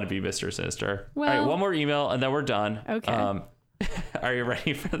I want to be Mr. Sinister. Well, all right, one more email and then we're done. Okay. Are you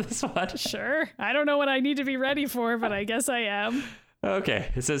ready for this one? Sure. I don't know what I need to be ready for, but I guess I am.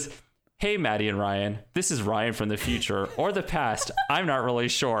 Okay. It says, hey, Maddie and Ryan, this is Ryan from the future or the past. I'm not really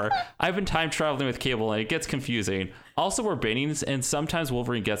sure. I've been time traveling with Cable and it gets confusing. Also, we're Banings and sometimes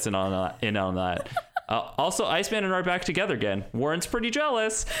Wolverine gets in on that. Also, Iceman and I are back together again. Warren's pretty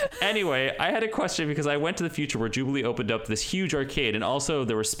jealous. Anyway, I had a question because I went to the future where Jubilee opened up this huge arcade, and also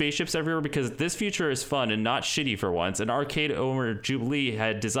there were spaceships everywhere because this future is fun and not shitty for once. An arcade owner, Jubilee,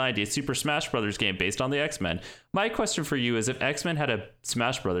 had designed a Super Smash Brothers game based on the X-Men. My question for you is, if X-Men had a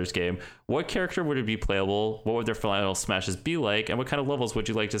Smash Brothers game, what character would it be playable? What would their final smashes be like? And what kind of levels would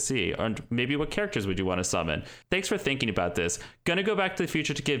you like to see? And maybe what characters would you want to summon? Thanks for thinking about this. Gonna go back to the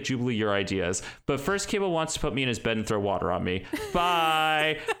future to give Jubilee your ideas. But first, Cable wants to put me in his bed and throw water on me.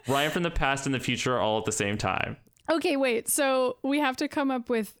 Bye. Ryan from the past and the future all at the same time. Okay, wait. So we have to come up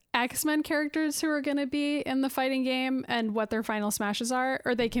with X-Men characters who are going to be in the fighting game and what their final smashes are,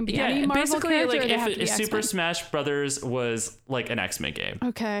 or they can be any Marvel character. Like if Super Smash Brothers was like an X-Men game.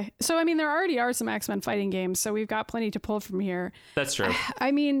 Okay, so I mean there already are some X-Men fighting games, so we've got plenty to pull from here. That's true.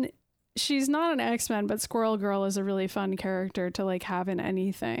 I mean, she's not an X-Men, but Squirrel Girl is a really fun character to like have in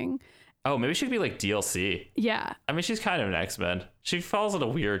anything. Oh, maybe she could be like DLC. Yeah. I mean, she's kind of an X-Men. She falls in a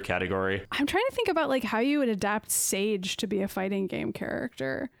weird category. I'm trying to think about like how you would adapt Sage to be a fighting game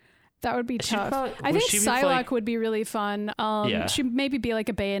character. That would be tough. I think Psylocke would be really fun. She'd maybe be like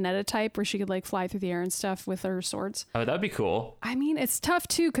a Bayonetta type where she could like fly through the air and stuff with her swords. Oh, that'd be cool. I mean, it's tough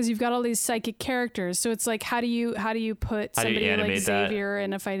too because you've got all these psychic characters. So it's like, how do you put somebody like Xavier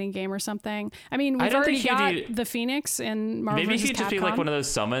in a fighting game or something? I mean, we've already got the Phoenix in Marvel vs. Capcom. Maybe he'd just be like one of those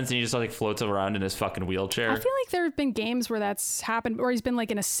summons and he just like floats around in his fucking wheelchair. I feel like there have been games where that's happened, or he's been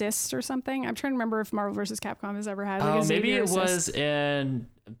like an assist or something. I'm trying to remember if Marvel vs. Capcom has ever had like a Xavier maybe it assist. Was in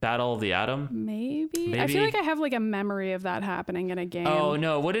Battle of the Atom. Maybe. I feel like I have like a memory of that happening in a game. Oh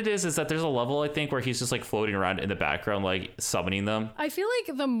no, what it is that there's a level I think where he's just like floating around in the background like summoning them. I feel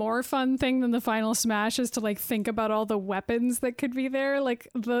like the more fun thing than the final smash is to like think about all the weapons that could be there. Like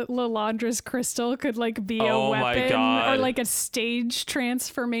the Lalandra's crystal could like be a weapon, or like a stage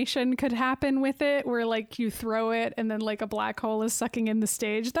transformation could happen with it where like you throw it and then like a black hole is sucking in the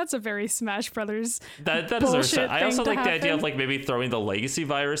stage. That's a very Smash Brothers that deserves it. I also like the idea of like maybe throwing the legacy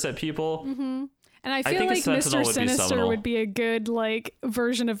virus at people. Mm-hmm. And I feel like Mr. Sinister would be a good like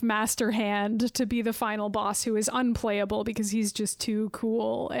version of Master Hand to be the final boss who is unplayable because he's just too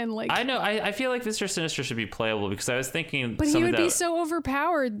cool and like. I know. I feel like Mr. Sinister should be playable because I was thinking. But he would be so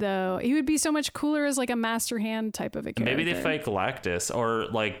overpowered though. He would be so much cooler as like a Master Hand type of a character. Maybe they fight Galactus or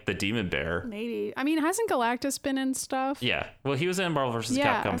like the Demon Bear. Maybe. I mean, hasn't Galactus been in stuff? Yeah. Well, he was in Marvel vs.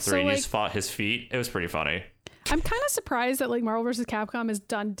 Capcom 3 and he just fought his feet. It was pretty funny. I'm kind of surprised that like Marvel vs. Capcom has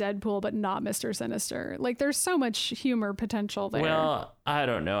done Deadpool but not Mr. Sinister. Like there's so much humor potential there. Well, I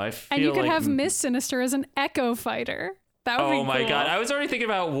don't know. I feel and you could have Miss Sinister as an Echo Fighter. That would be cool. My god, I was already thinking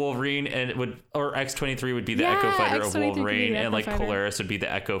about Wolverine or X-23 would be the Echo Fighter of Wolverine, and like Polaris would be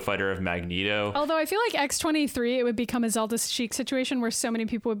the Echo Fighter of Magneto. Although I feel like X-23 it would become a Zelda Sheik situation where so many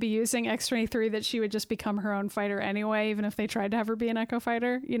people would be using X-23 that she would just become her own fighter anyway, even if they tried to have her be an Echo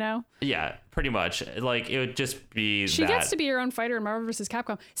Fighter, you know? Yeah, pretty much. Like it would just be she gets to be her own fighter in Marvel vs.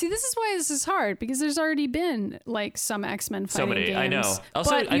 Capcom. See, this is why this is hard because there's already been like some X-Men fighting games. I know. Also,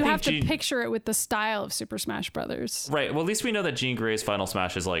 but you have to picture it with the style of Super Smash Brothers. Right. Well, at least we know that Jean Grey's final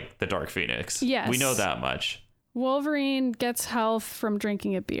smash is like the Dark Phoenix. Yes. We know that much. Wolverine gets health from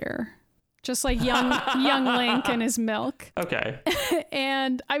drinking a beer. Just like young Link and his milk. Okay.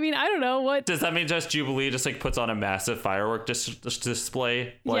 And I mean, I don't know what. Does that mean just Jubilee just like puts on a massive firework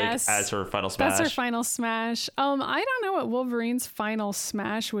display like as her final smash? That's her final smash. I don't know what Wolverine's final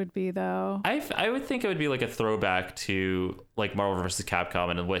smash would be though. I would think it would be like a throwback to like Marvel vs.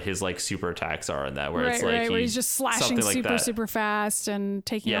 Capcom and what his like super attacks are in that where it's like where he's just slashing super fast and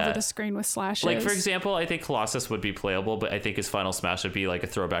taking over the screen with slashes. Like for example, I think Colossus would be playable, but I think his final smash would be like a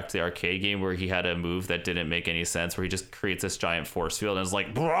throwback to the arcade game where he had a move that didn't make any sense where he just creates this giant force field and is like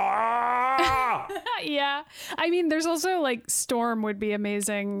yeah. I mean there's also like Storm would be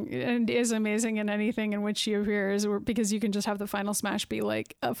amazing and is amazing in anything in which she appears because you can just have the final smash be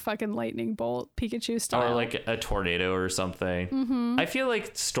like a fucking lightning bolt Pikachu style or like a tornado or something. Mm-hmm. I feel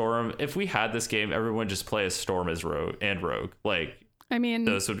like Storm, if we had this game, everyone just play as Storm as Rogue. Like I mean,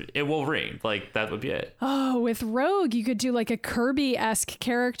 it will ring. Like that would be it. Oh, with Rogue, you could do like a Kirby-esque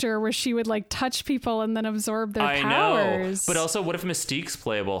character where she would like touch people and then absorb their powers. Know. But also, what if Mystique's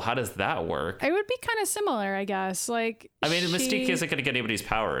playable? How does that work? It would be kind of similar, I guess. Like, I mean, Mystique isn't going to get anybody's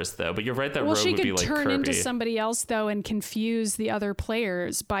powers though. But you're right that Rogue would be like Kirby. Well, she could turn into somebody else though and confuse the other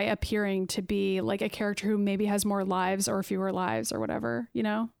players by appearing to be like a character who maybe has more lives or fewer lives or whatever. You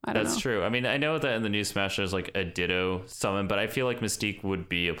know, I don't know. That's true. I mean, I know that in the new Smash there's like a Ditto summon, but I feel like Mystique would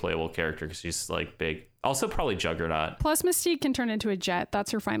be a playable character because she's like big. Also probably Juggernaut. Plus Mystique can turn into a jet.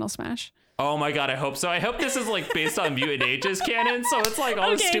 That's her final smash. Oh my god, I hope so. I hope this is like based on Mutant Ages canon, so it's like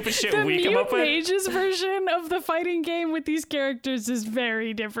all the stupid shit we come up with. The Mutant Ages version of the fighting game with these characters is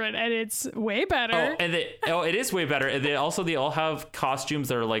very different, and it's way better. It is way better. And they all have costumes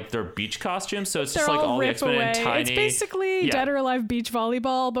that are like their beach costumes, so it's They're just like all the X-Men and tiny. It's basically Dead or Alive beach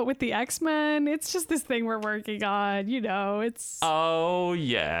volleyball, but with the X-Men. It's just this thing we're working on, you know. It's oh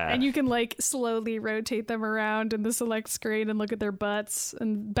yeah, and you can like slowly rotate them around in the select screen and look at their butts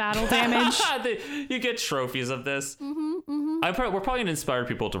and battle damage. You get trophies of this. Mm-hmm. We're probably going to inspire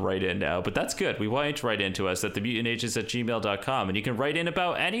people to write in now, but that's good. We want you to write into us at themutantages@gmail.com, and you can write in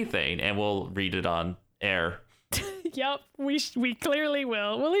about anything, and we'll read it on air. Yep, we clearly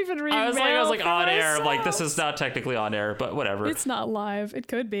will. We'll even read. I was like on air. Like this is not technically on air, but whatever. It's not live. It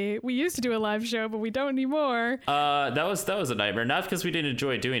could be. We used to do a live show, but we don't anymore. That was a nightmare. Not because we didn't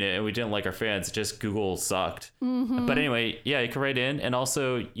enjoy doing it and we didn't like our fans. Just Google sucked. Mm-hmm. But anyway, yeah, you can write in, and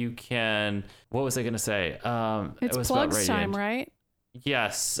also you can. What was I gonna say? It's plugs time, right?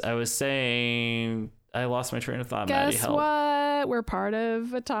 Yes, I was saying I lost my train of thought. Guess Maddie, help. what? We're part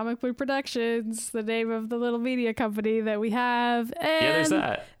of Atomic Blue Productions, the name of the little media company that we have. And yeah, there's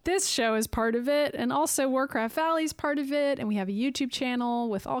that. This show is part of it, and also Warcraft Valley's part of it, and we have a YouTube channel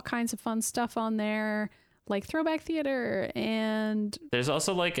with all kinds of fun stuff on there, like Throwback Theater, and there's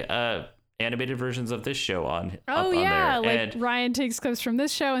also like animated versions of this show on yeah, on there. like Ryan takes clips from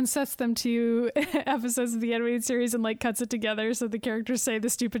this show and sets them to episodes of the animated series and like cuts it together so the characters say the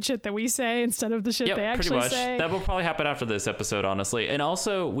stupid shit that we say instead of the shit they actually say. That will probably happen after this episode, honestly. And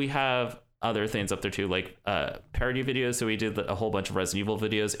also we have other things up there too, like parody videos. So we did a whole bunch of Resident Evil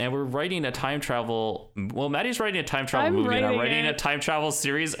videos, and we're writing a time travel. Well, Maddie's writing a time travel movie, and I'm writing a time travel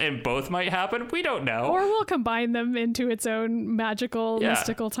series, and both might happen. We don't know. Or we'll combine them into its own magical,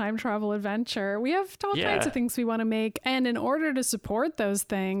 mystical time travel adventure. We have all kinds of things we want to make, and in order to support those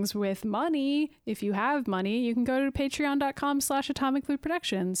things with money, if you have money, you can go to patreon.com/Atomic Blue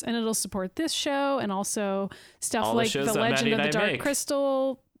Productions, and it'll support this show and also stuff all like the Legend of the Dark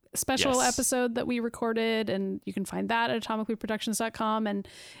Crystal special episode that we recorded, and you can find that at atomicblueproductions.com. And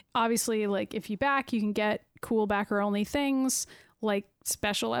obviously, like, if you back, you can get cool backer only things like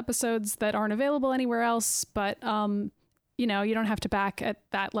special episodes that aren't available anywhere else, but you know, you don't have to back at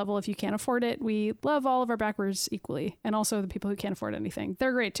that level if you can't afford it. We love all of our backers equally, and also the people who can't afford anything.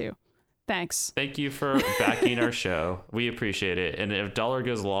 They're great too. Thanks. Thank you for backing our show. We appreciate it, and a dollar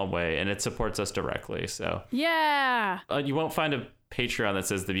goes a long way, and it supports us directly. So yeah, you won't find a Patreon that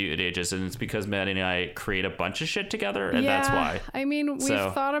says The Mutant Ages, and it's because Maddie and I create a bunch of shit together, and that's why. I mean, we've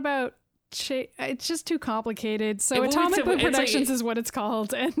thought about it's just too complicated. So Atomic Blue Productions is what it's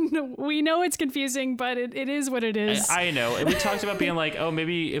called, and we know it's confusing, but it is what it is. I know, and we talked about being like, oh,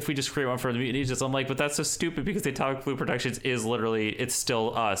 maybe if we just create one for The Mutant Ages. I'm like, but that's so stupid because Atomic Blue Productions is literally, it's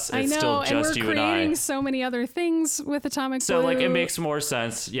still us. It's still just you and I. And we're creating so many other things with Atomic Blue. So like, it makes more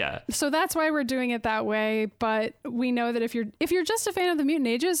sense. Yeah. So that's why we're doing it that way. But we know that if you're just a fan of The Mutant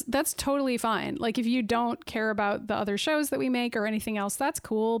Ages, that's totally fine. Like, if you don't care about the other shows that we make or anything else, that's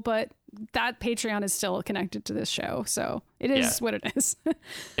cool. But that Patreon is still connected to this show, so it is what it is.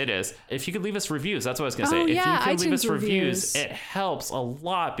 It is. If you could leave us reviews, that's what I was gonna say. If you could leave us reviews, it helps a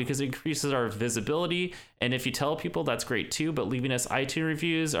lot because it increases our visibility. And if you tell people, that's great too. But leaving us iTunes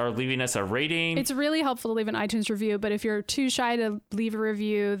reviews or leaving us a rating, it's really helpful to leave an iTunes review. But if you're too shy to leave a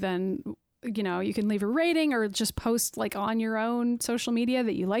review, then you know, you can leave a rating or just post like on your own social media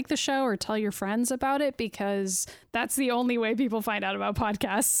that you like the show, or tell your friends about it, because that's the only way people find out about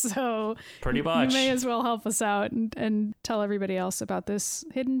podcasts. So pretty much you may as well help us out and tell everybody else about this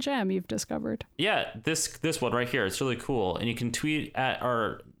hidden gem you've discovered. Yeah, this one right here, it's really cool. And you can tweet at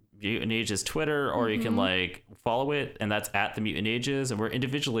our Mutant Ages Twitter, or you can like follow it, and that's at the Mutant Ages, and we're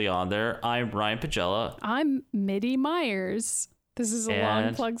individually on there. I'm Ryan Pagella. I'm Mitty Myers. This is a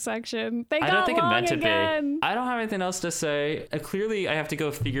long plug section. I don't think it meant to be. I don't have anything else to say. Clearly, I have to go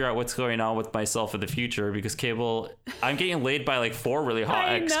figure out what's going on with myself in the future, because I'm getting laid by like 4 really hot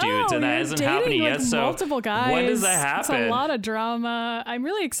ex dudes, and that isn't happening yet. So multiple guys. When does that happen? It's a lot of drama. I'm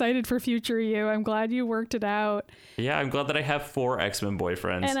really excited for future you. I'm glad you worked it out. Yeah, I'm glad that I have 4 X-Men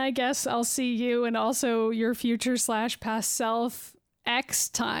boyfriends. And I guess I'll see you and also your future / past self X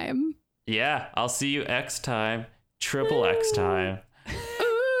time. Yeah, I'll see you X time. Triple X time.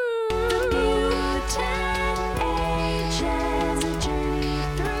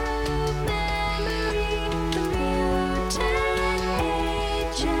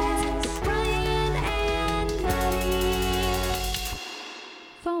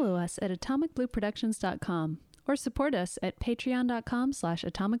 Follow us at atomicblueproductions.com or support us at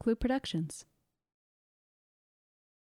patreon.com/atomicblueproductions.